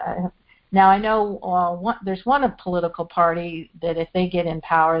Jews? Now, I know there's one political party that if they get in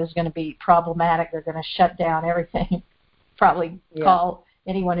power is going to be problematic. They're going to shut down everything, probably call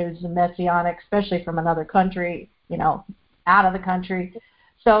anyone who's a Messianic, especially from another country, out of the country.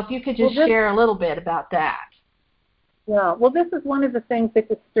 So if you could just share a little bit about that. Yeah, well, this is one of the things that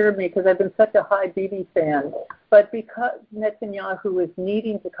disturbed me because I've been such a high Bibi fan. But because Netanyahu is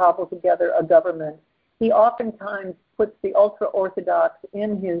needing to cobble together a government, he oftentimes puts the ultra-Orthodox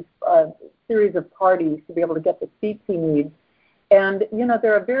in his series of parties to be able to get the seats he needs. And,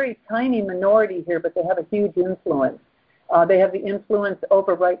 they're a very tiny minority here, but they have a huge influence. They have the influence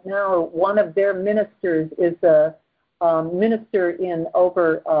over right now. One of their ministers is the minister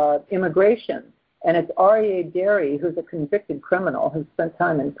over immigration, and it's Aryeh Deri, who's a convicted criminal who spent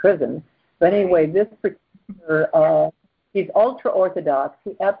time in prison. But anyway, this particular, he's ultra-Orthodox.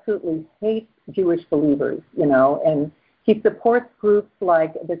 He absolutely hates Jewish believers, and he supports groups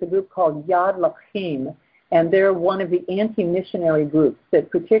like, there's a group called Yad Lachim, and they're one of the anti-missionary groups that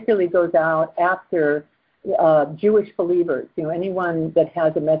particularly goes out after Jewish believers. Anyone that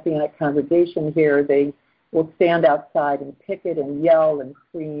has a Messianic congregation here, they will stand outside and picket and yell and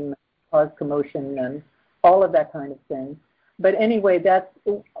scream, cause commotion and all of that kind of thing. But anyway, that's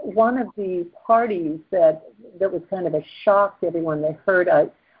one of the parties that was kind of a shock to everyone. They heard,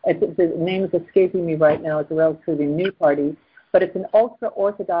 the name is escaping me right now, it's a relatively new party, but it's an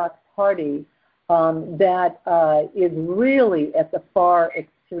ultra-Orthodox party that is really at the far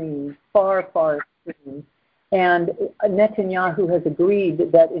extreme, far extreme. And Netanyahu has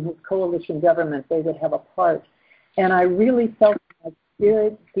agreed that in his coalition government they would have a part. And I really felt in my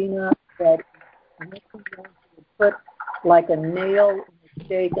spirit, Dina, that Netanyahu would put like a nail in the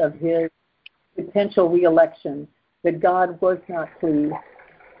stake of his potential re-election, that God was not pleased.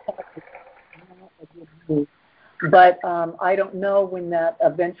 But I don't know when that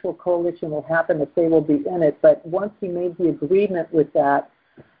eventual coalition will happen, if they will be in it. But once he made the agreement with that,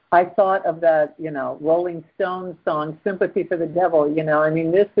 I thought of that, Rolling Stones song, Sympathy for the Devil.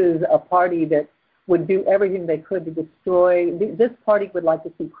 This is a party that would do everything they could to destroy. This party would like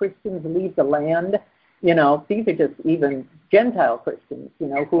to see Christians leave the land. These are just even Gentile Christians,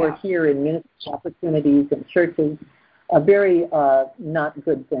 who are here in ministry opportunities and churches, a very not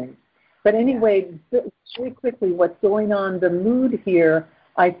good thing. But anyway, very quickly, what's going on, the mood here,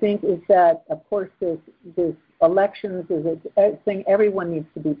 I think, is that, of course, this elections is a thing everyone needs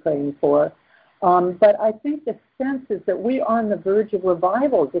to be praying for. But I think the sense is that we are on the verge of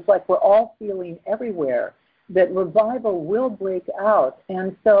revival, just like we're all feeling everywhere. that revival will break out.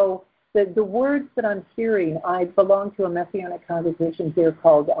 And so the words that I'm hearing, I belong to a Messianic congregation here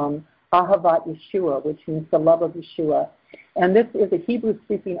called Ahavat Yeshua, which means the love of Yeshua. And this is a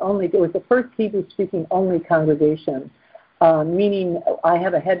Hebrew-speaking only, it was the first Hebrew-speaking only congregation, meaning I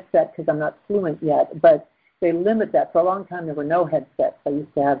have a headset because I'm not fluent yet, but they limit that. For a long time, there were no headsets. I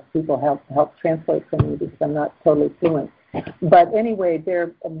used to have people help translate for me because I'm not totally fluent. But anyway,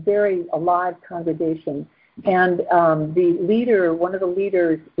 they're a very alive congregation. And the leader, one of the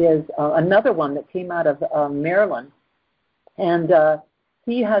leaders is another one that came out of Maryland. And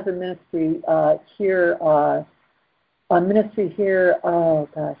he has a ministry here,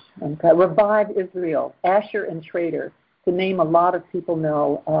 Revive Israel, Asher and Trader, to name a lot of people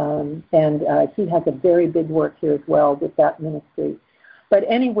know. And he has a very big work here as well with that ministry. But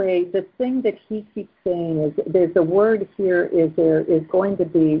anyway, the thing that he keeps saying is there's a word here is there is going to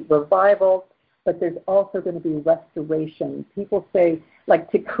be revival, but there's also going to be restoration. People say, like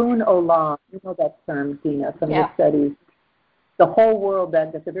tikkun olam, you know that term, Dina, from your studies. The whole world,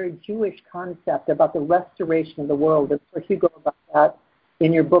 that's a very Jewish concept about the restoration of the world. Of course, you go about that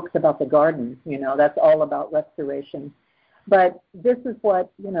in your books about the garden. You know, that's all about restoration. But this is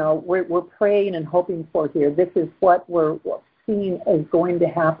what, you know, we're praying and hoping for here. This is what we're seeing is going to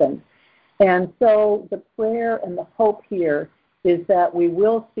happen. And so the prayer and the hope here is that we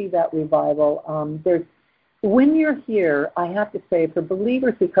will see that revival. When you're here, I have to say, for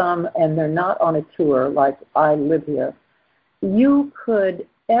believers who come and they're not on a tour like I live here, you could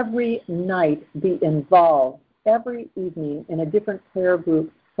every night be involved every evening in a different prayer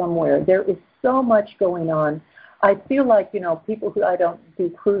group somewhere. There is so much going on. I feel like, you know, people who, I don't do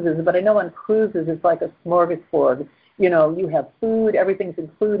cruises, but I know on cruises it's like a smorgasbord. You know, you have food, everything's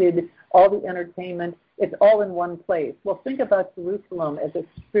included, all the entertainment, it's all in one place. Well, think about Jerusalem as a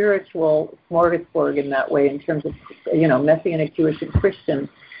spiritual smorgasbord in that way in terms of, you know, Messianic Jewish and Christian.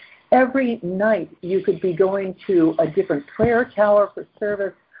 Every night you could be going to a different prayer tower for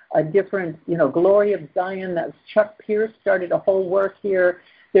service, a different, you know, Glory of Zion. That's Chuck Pierce started a whole work here.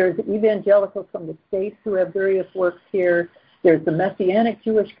 There's evangelicals from the States who have various works here. There's the Messianic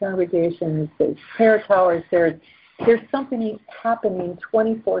Jewish congregations. There's prayer towers. There's something happening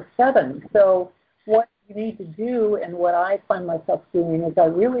 24/7. So what you need to do, and what I find myself doing, is I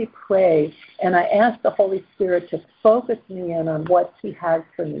really pray and I ask the Holy Spirit to focus me in on what He has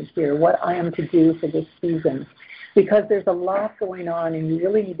for me here, what I am to do for this season. Because there's a lot going on, and you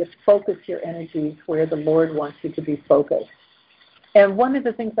really need to focus your energies where the Lord wants you to be focused. And one of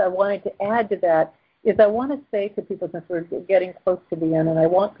the things I wanted to add to that is I want to say to people, since we're getting close to the end, and I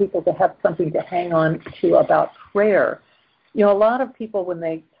want people to have something to hang on to about prayer. You know, a lot of people, when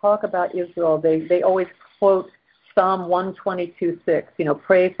they talk about Israel, they always quote Psalm 122:6, you know,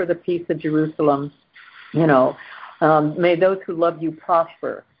 pray for the peace of Jerusalem, you know, may those who love you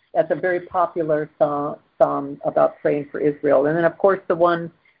prosper. That's a very popular psalm about praying for Israel. And then, of course, the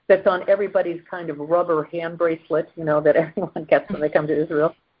one that's on everybody's kind of rubber hand bracelet, you know, that everyone gets when they come to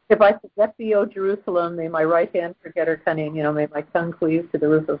Israel. If I forget thee, O Jerusalem, may my right hand forget her cunning, you know, may my tongue cleave to the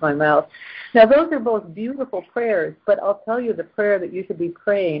roof of my mouth. Now, those are both beautiful prayers, but I'll tell you the prayer that you should be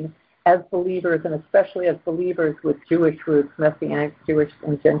praying as believers, and especially as believers with Jewish roots, Messianic, Jewish,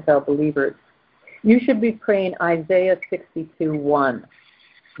 and Gentile believers. You should be praying Isaiah 62:1,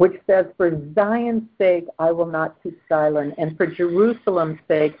 which says, for Zion's sake I will not keep silent, and for Jerusalem's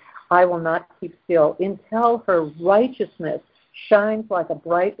sake I will not keep still, until her righteousness shines like a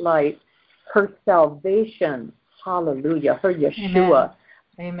bright light, her salvation, hallelujah, her Yeshua.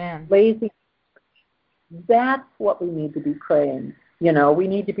 Amen. Lazy. That's what we need to be praying. You know, we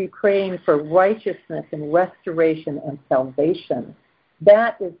need to be praying for righteousness and restoration and salvation.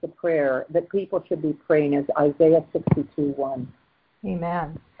 That is the prayer that people should be praying, as Isaiah 62:1.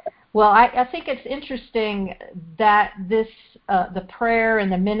 Amen. Well, I think it's interesting that this, the prayer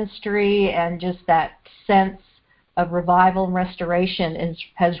and the ministry and just that sense of revival and restoration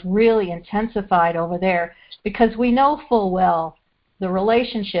has really intensified over there, because we know full well the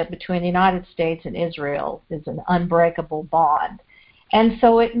relationship between the United States and Israel is an unbreakable bond. And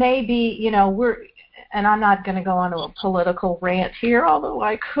so it may be, you know, and I'm not going to go on to a political rant here, although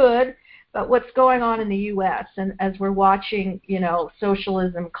I could, but what's going on in the U.S. and as we're watching, you know,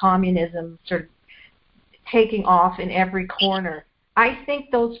 socialism, communism sort of taking off in every corner, I think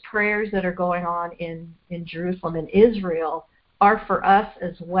those prayers that are going on in Jerusalem and Israel are for us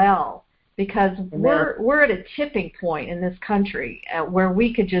as well, because we're at a tipping point in this country where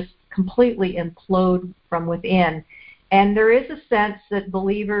we could just completely implode from within. And there is a sense that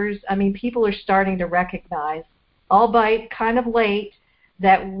believers, I mean, people are starting to recognize, albeit kind of late,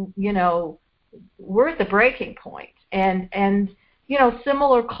 that, you know, we're at the breaking point, and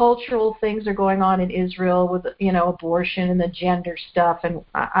similar cultural things are going on in Israel with abortion and the gender stuff, and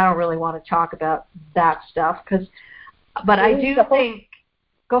I don't really want to talk about that stuff but I do think.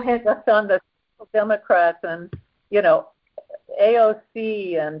 Go ahead. That's on the Democrats and AOC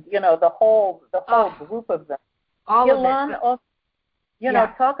and the whole group of them. All Ilan of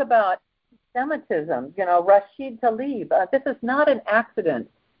it. Talk about Semitism. Rashid Tlaib. This is not an accident.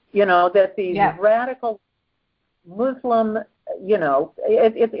 That these radical Muslim.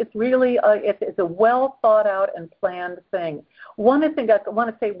 It's really it's a well thought out and planned thing. One thing I want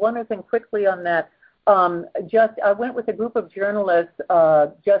to say one other thing quickly on that. I went with a group of journalists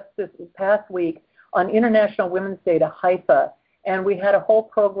just this past week on International Women's Day to Haifa, and we had a whole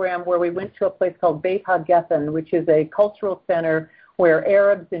program where we went to a place called Beit HaGeffen, which is a cultural center where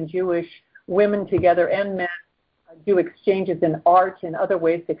Arabs and Jewish women together and men do exchanges in art and other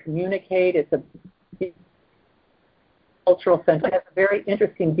ways to communicate. It's a cultural center. It has a very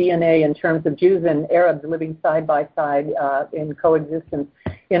interesting DNA in terms of Jews and Arabs living side by side in coexistence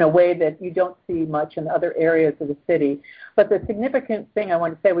in a way that you don't see much in other areas of the city. But the significant thing I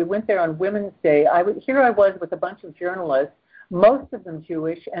want to say, we went there on Women's Day. Here I was with a bunch of journalists, most of them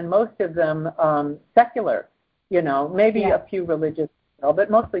Jewish and most of them secular, maybe a few religious,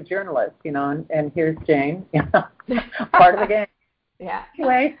 but mostly journalists, and here's Jane, part of the game. Yeah.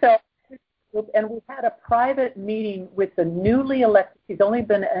 Anyway, and we had a private meeting with the newly elected, she's only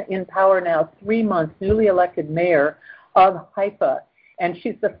been in power now 3 months, newly elected mayor of Haifa. And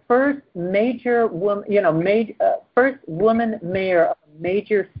she's the first major woman, first woman mayor of a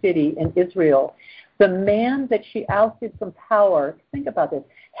major city in Israel. The man that she ousted from power, think about this,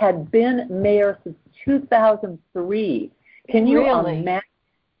 had been mayor since 2003. Can you imagine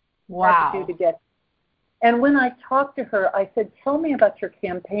what to do to get? And when I talked to her, I said, tell me about your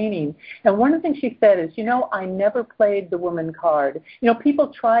campaigning. And one of the things she said is, I never played the woman card. People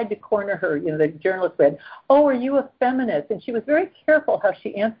tried to corner her. The journalist said, oh, are you a feminist? And she was very careful how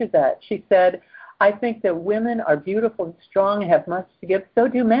she answered that. She said, I think that women are beautiful and strong and have much to give. So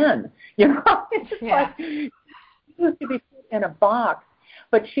do men. It's just like, she used to be put in a box.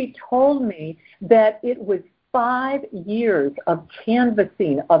 But she told me that it was 5 years of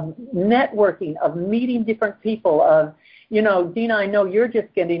canvassing, of networking, of meeting different people, of, Dina, I know you're just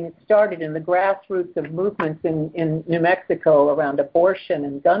getting started in the grassroots of movements in New Mexico around abortion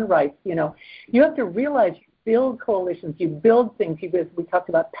and gun rights. You have to realize you build coalitions, you build things. We talked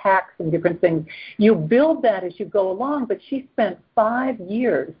about PACs and different things. You build that as you go along, but she spent 5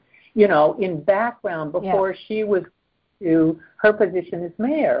 years, in background before she was to her position as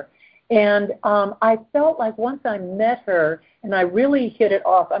mayor. And I felt like once I met her and I really hit it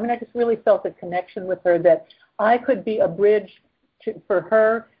off, I just really felt a connection with her that I could be a bridge for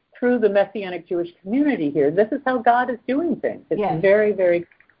her through the Messianic Jewish community here. This is how God is doing things. It's very, very...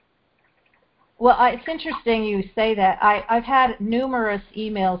 Well, it's interesting you say that. I've had numerous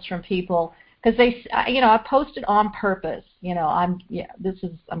emails from people because I posted on purpose. I'm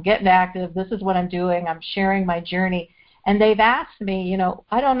getting active. This is what I'm doing. I'm sharing my journey. And they've asked me,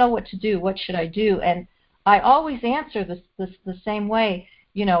 I don't know what to do. What should I do? And I always answer this the same way.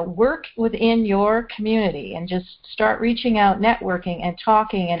 Work within your community and just start reaching out, networking and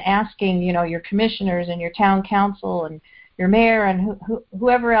talking and asking, your commissioners and your town council and your mayor and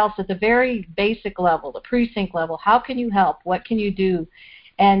whoever else at the very basic level, the precinct level. How can you help? What can you do?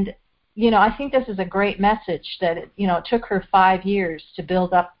 And I think this is a great message that, it took her 5 years to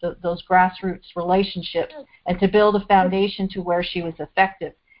build up those grassroots relationships and to build a foundation to where she was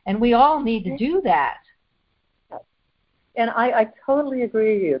effective. And we all need to do that. And I totally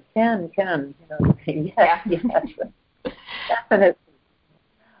agree with you. Yes, definitely.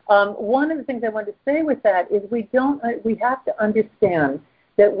 One of the things I want to say with that is we have to understand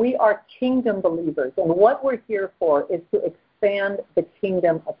that we are kingdom believers, and what we're here for is to expand the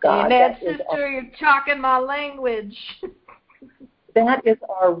kingdom of God. Amen, sister, you're talking my language. That is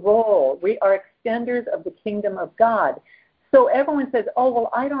our role. We are extenders of the kingdom of God. So everyone says, oh, well,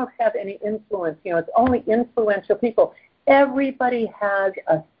 I don't have any influence. It's only influential people. Everybody has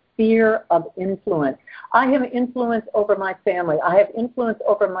a sphere of influence. I have influence over my family. I have influence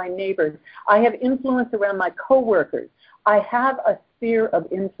over my neighbors. I have influence around my coworkers. I have a sphere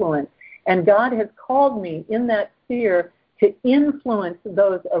of influence. And God has called me in that sphere to influence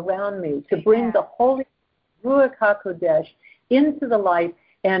those around me, to bring the Holy Ruach HaKodesh into the light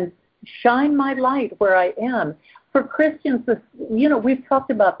and shine my light where I am. For Christians, we've talked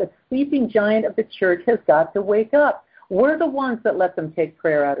about the sleeping giant of the church has got to wake up. We're the ones that let them take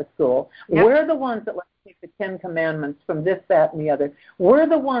prayer out of school. Yep. We're the ones that let them take the Ten Commandments from this, that, and the other. We're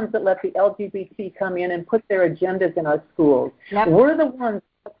the ones that let the LGBT come in and put their agendas in our schools. Yep. We're the ones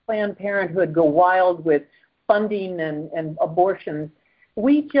that let Planned Parenthood go wild with funding and abortions.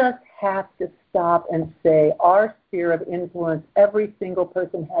 We just have to stop and say our sphere of influence, every single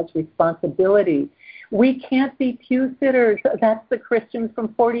person has responsibility. We can't be pew sitters. That's the Christians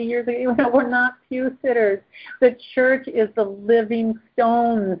from 40 years ago. We're not pew sitters. The church is the living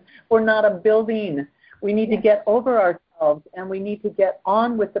stones. We're not a building. We need to get over ourselves, and we need to get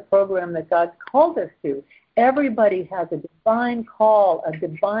on with the program that God's called us to. Everybody has a divine call, a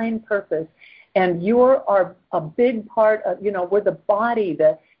divine purpose, and you're a big part of, we're the body.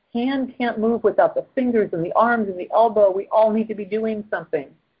 The hand can't move without the fingers and the arms and the elbow. We all need to be doing something.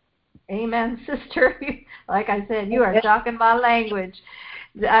 Amen, sister. Like I said, you are talking my language.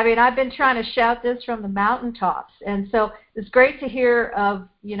 I mean, I've been trying to shout this from the mountaintops. And so it's great to hear of,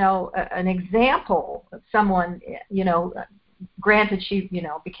 an example of someone, granted she,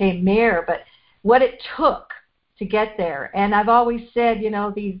 became mayor, but what it took to get there. And I've always said,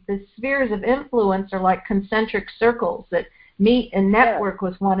 the spheres of influence are like concentric circles that meet and network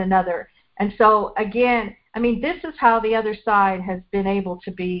with one another. And so, again, I mean, this is how the other side has been able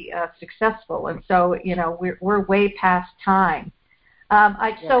to be successful. And so, we're way past time.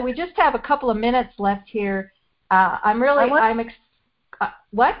 So we just have a couple of minutes left here. What?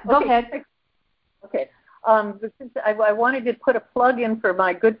 Go ahead. Okay. I wanted to put a plug in for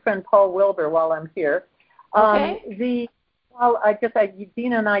my good friend Paul Wilbur while I'm here. Okay. Dina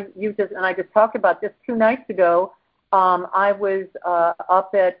and I just talked about this 2 nights ago. I was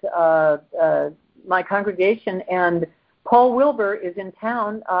up at my congregation, and Paul Wilbur is in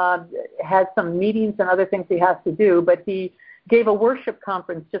town, has some meetings and other things he has to do, but he gave a worship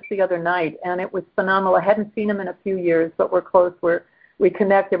conference just the other night, and it was phenomenal. I hadn't seen him in a few years, but we're close. We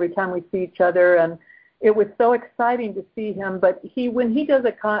connect every time we see each other, and it was so exciting to see him. But when he does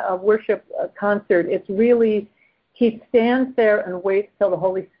a worship concert, it's really, he stands there and waits till the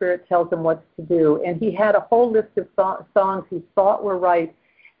Holy Spirit tells him what to do. And he had a whole list of songs he thought were right.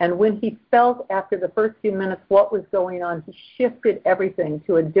 And when he felt after the first few minutes what was going on, he shifted everything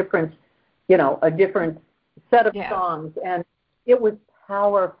to a different set of songs. And it was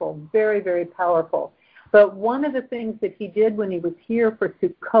powerful, very, very powerful. But one of the things that he did when he was here for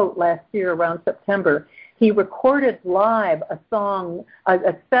Sukkot last year around September, he recorded live a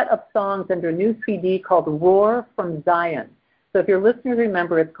set of songs under a new CD called Roar from Zion. So if your listeners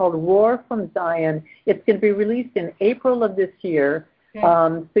remember, it's called Roar from Zion. It's going to be released in April of this year.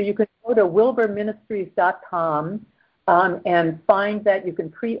 Okay. So you can go to wilburministries.com and find that. You can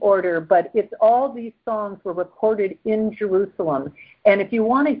pre-order, but it's all these songs were recorded in Jerusalem. And if you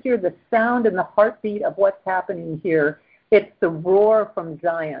want to hear the sound and the heartbeat of what's happening here, it's the Roar from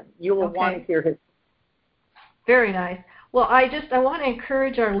Zion. You will want to hear his. Very nice. Well, I want to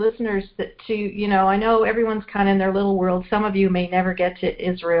encourage our listeners I know everyone's kind of in their little world. Some of you may never get to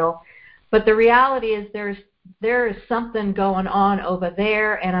Israel, but the reality is there is something going on over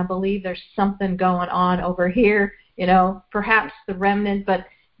there, and I believe there's something going on over here. Perhaps the remnant, but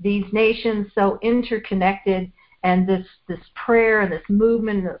these nations so interconnected, and this prayer and this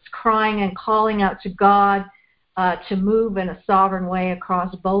movement, this crying and calling out to God to move in a sovereign way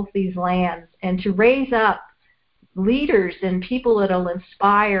across both these lands and to raise up leaders and people that will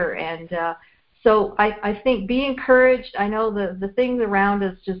inspire. And so I think be encouraged. I know the things around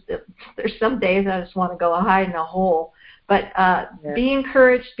us, there's some days I just want to go hide in a hole, but be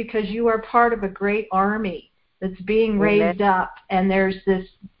encouraged because you are part of a great army that's being raised up, and there's this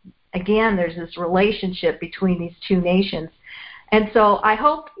relationship between these two nations. And so I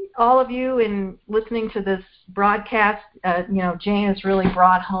hope all of you in listening to this broadcast, Jane has really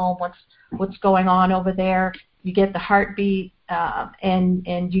brought home what's going on over there. You get the heartbeat,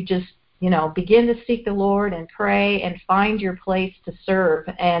 and you just, begin to seek the Lord and pray and find your place to serve.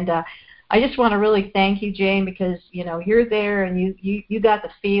 And I just want to really thank you, Jane, because, you're there and you got the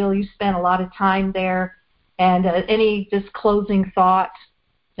feel. You spent a lot of time there. And any just closing thoughts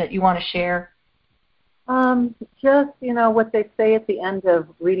that you want to share? Just, what they say at the end of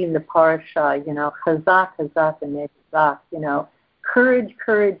reading the parasha, chazak, chazak, and nechazak, courage,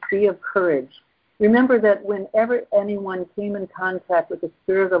 courage, be of courage. Remember that whenever anyone came in contact with the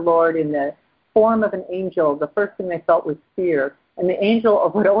Spirit of the Lord in the form of an angel, the first thing they felt was fear. And the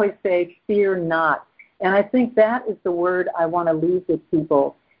angel would always say, fear not. And I think that is the word I want to leave with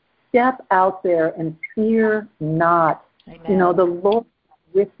people. Step out there and fear not. Amen. The Lord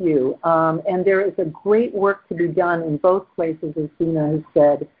is with you. And there is a great work to be done in both places, as Dina has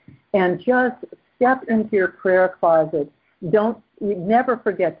said. And just step into your prayer closet. you never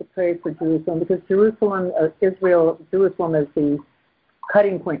forget to pray for Jerusalem, because Jerusalem is the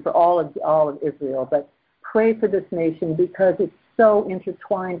cutting point for all of Israel. But pray for this nation, because it's so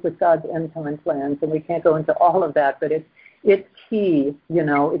intertwined with God's end time plans, and we can't go into all of that, but it's key.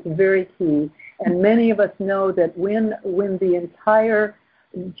 It's very key. And many of us know that when the entire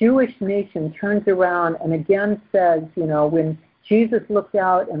Jewish nation turns around and again says, when Jesus looked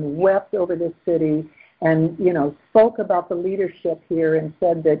out and wept over this city and, spoke about the leadership here and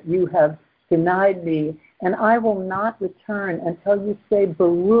said that you have denied me, and I will not return until you say,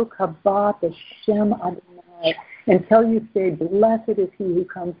 Baruch haba b'shem Adonai, until you say, blessed is he who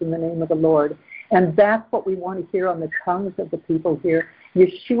comes in the name of the Lord. And that's what we want to hear on the tongues of the people here.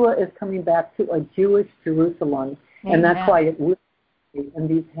 Yeshua is coming back to a Jewish Jerusalem, and that's why it will be in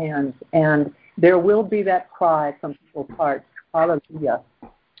these hands. And there will be that cry from people's hearts. Hallelujah.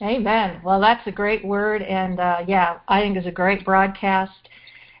 Amen. Well, that's a great word, and I think it's a great broadcast.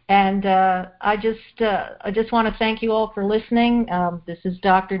 And I just want to thank you all for listening. This is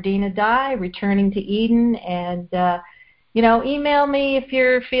Dr. Dina Dye, returning to Eden, and email me if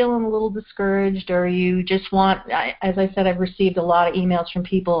you're feeling a little discouraged, or you just want. As I said, I've received a lot of emails from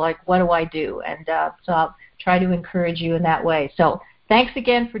people like, "What do I do?" And so I'll try to encourage you in that way. So thanks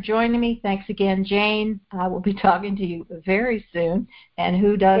again for joining me. Thanks again, Jane. I will be talking to you very soon, and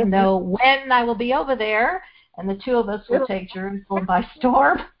who does know when I will be over there, and the two of us will take Jerusalem by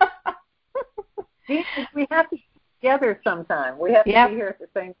storm. We have to be together sometime. We have to be here at the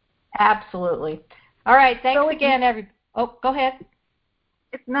same time. Absolutely. All right. Thanks again, everybody. Oh, go ahead.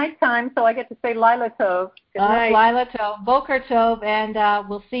 It's nighttime, so I get to say Lila Tov. Good night. Lila Tov, Boker Tov, and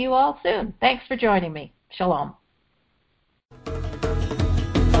we'll see you all soon. Thanks for joining me. Shalom.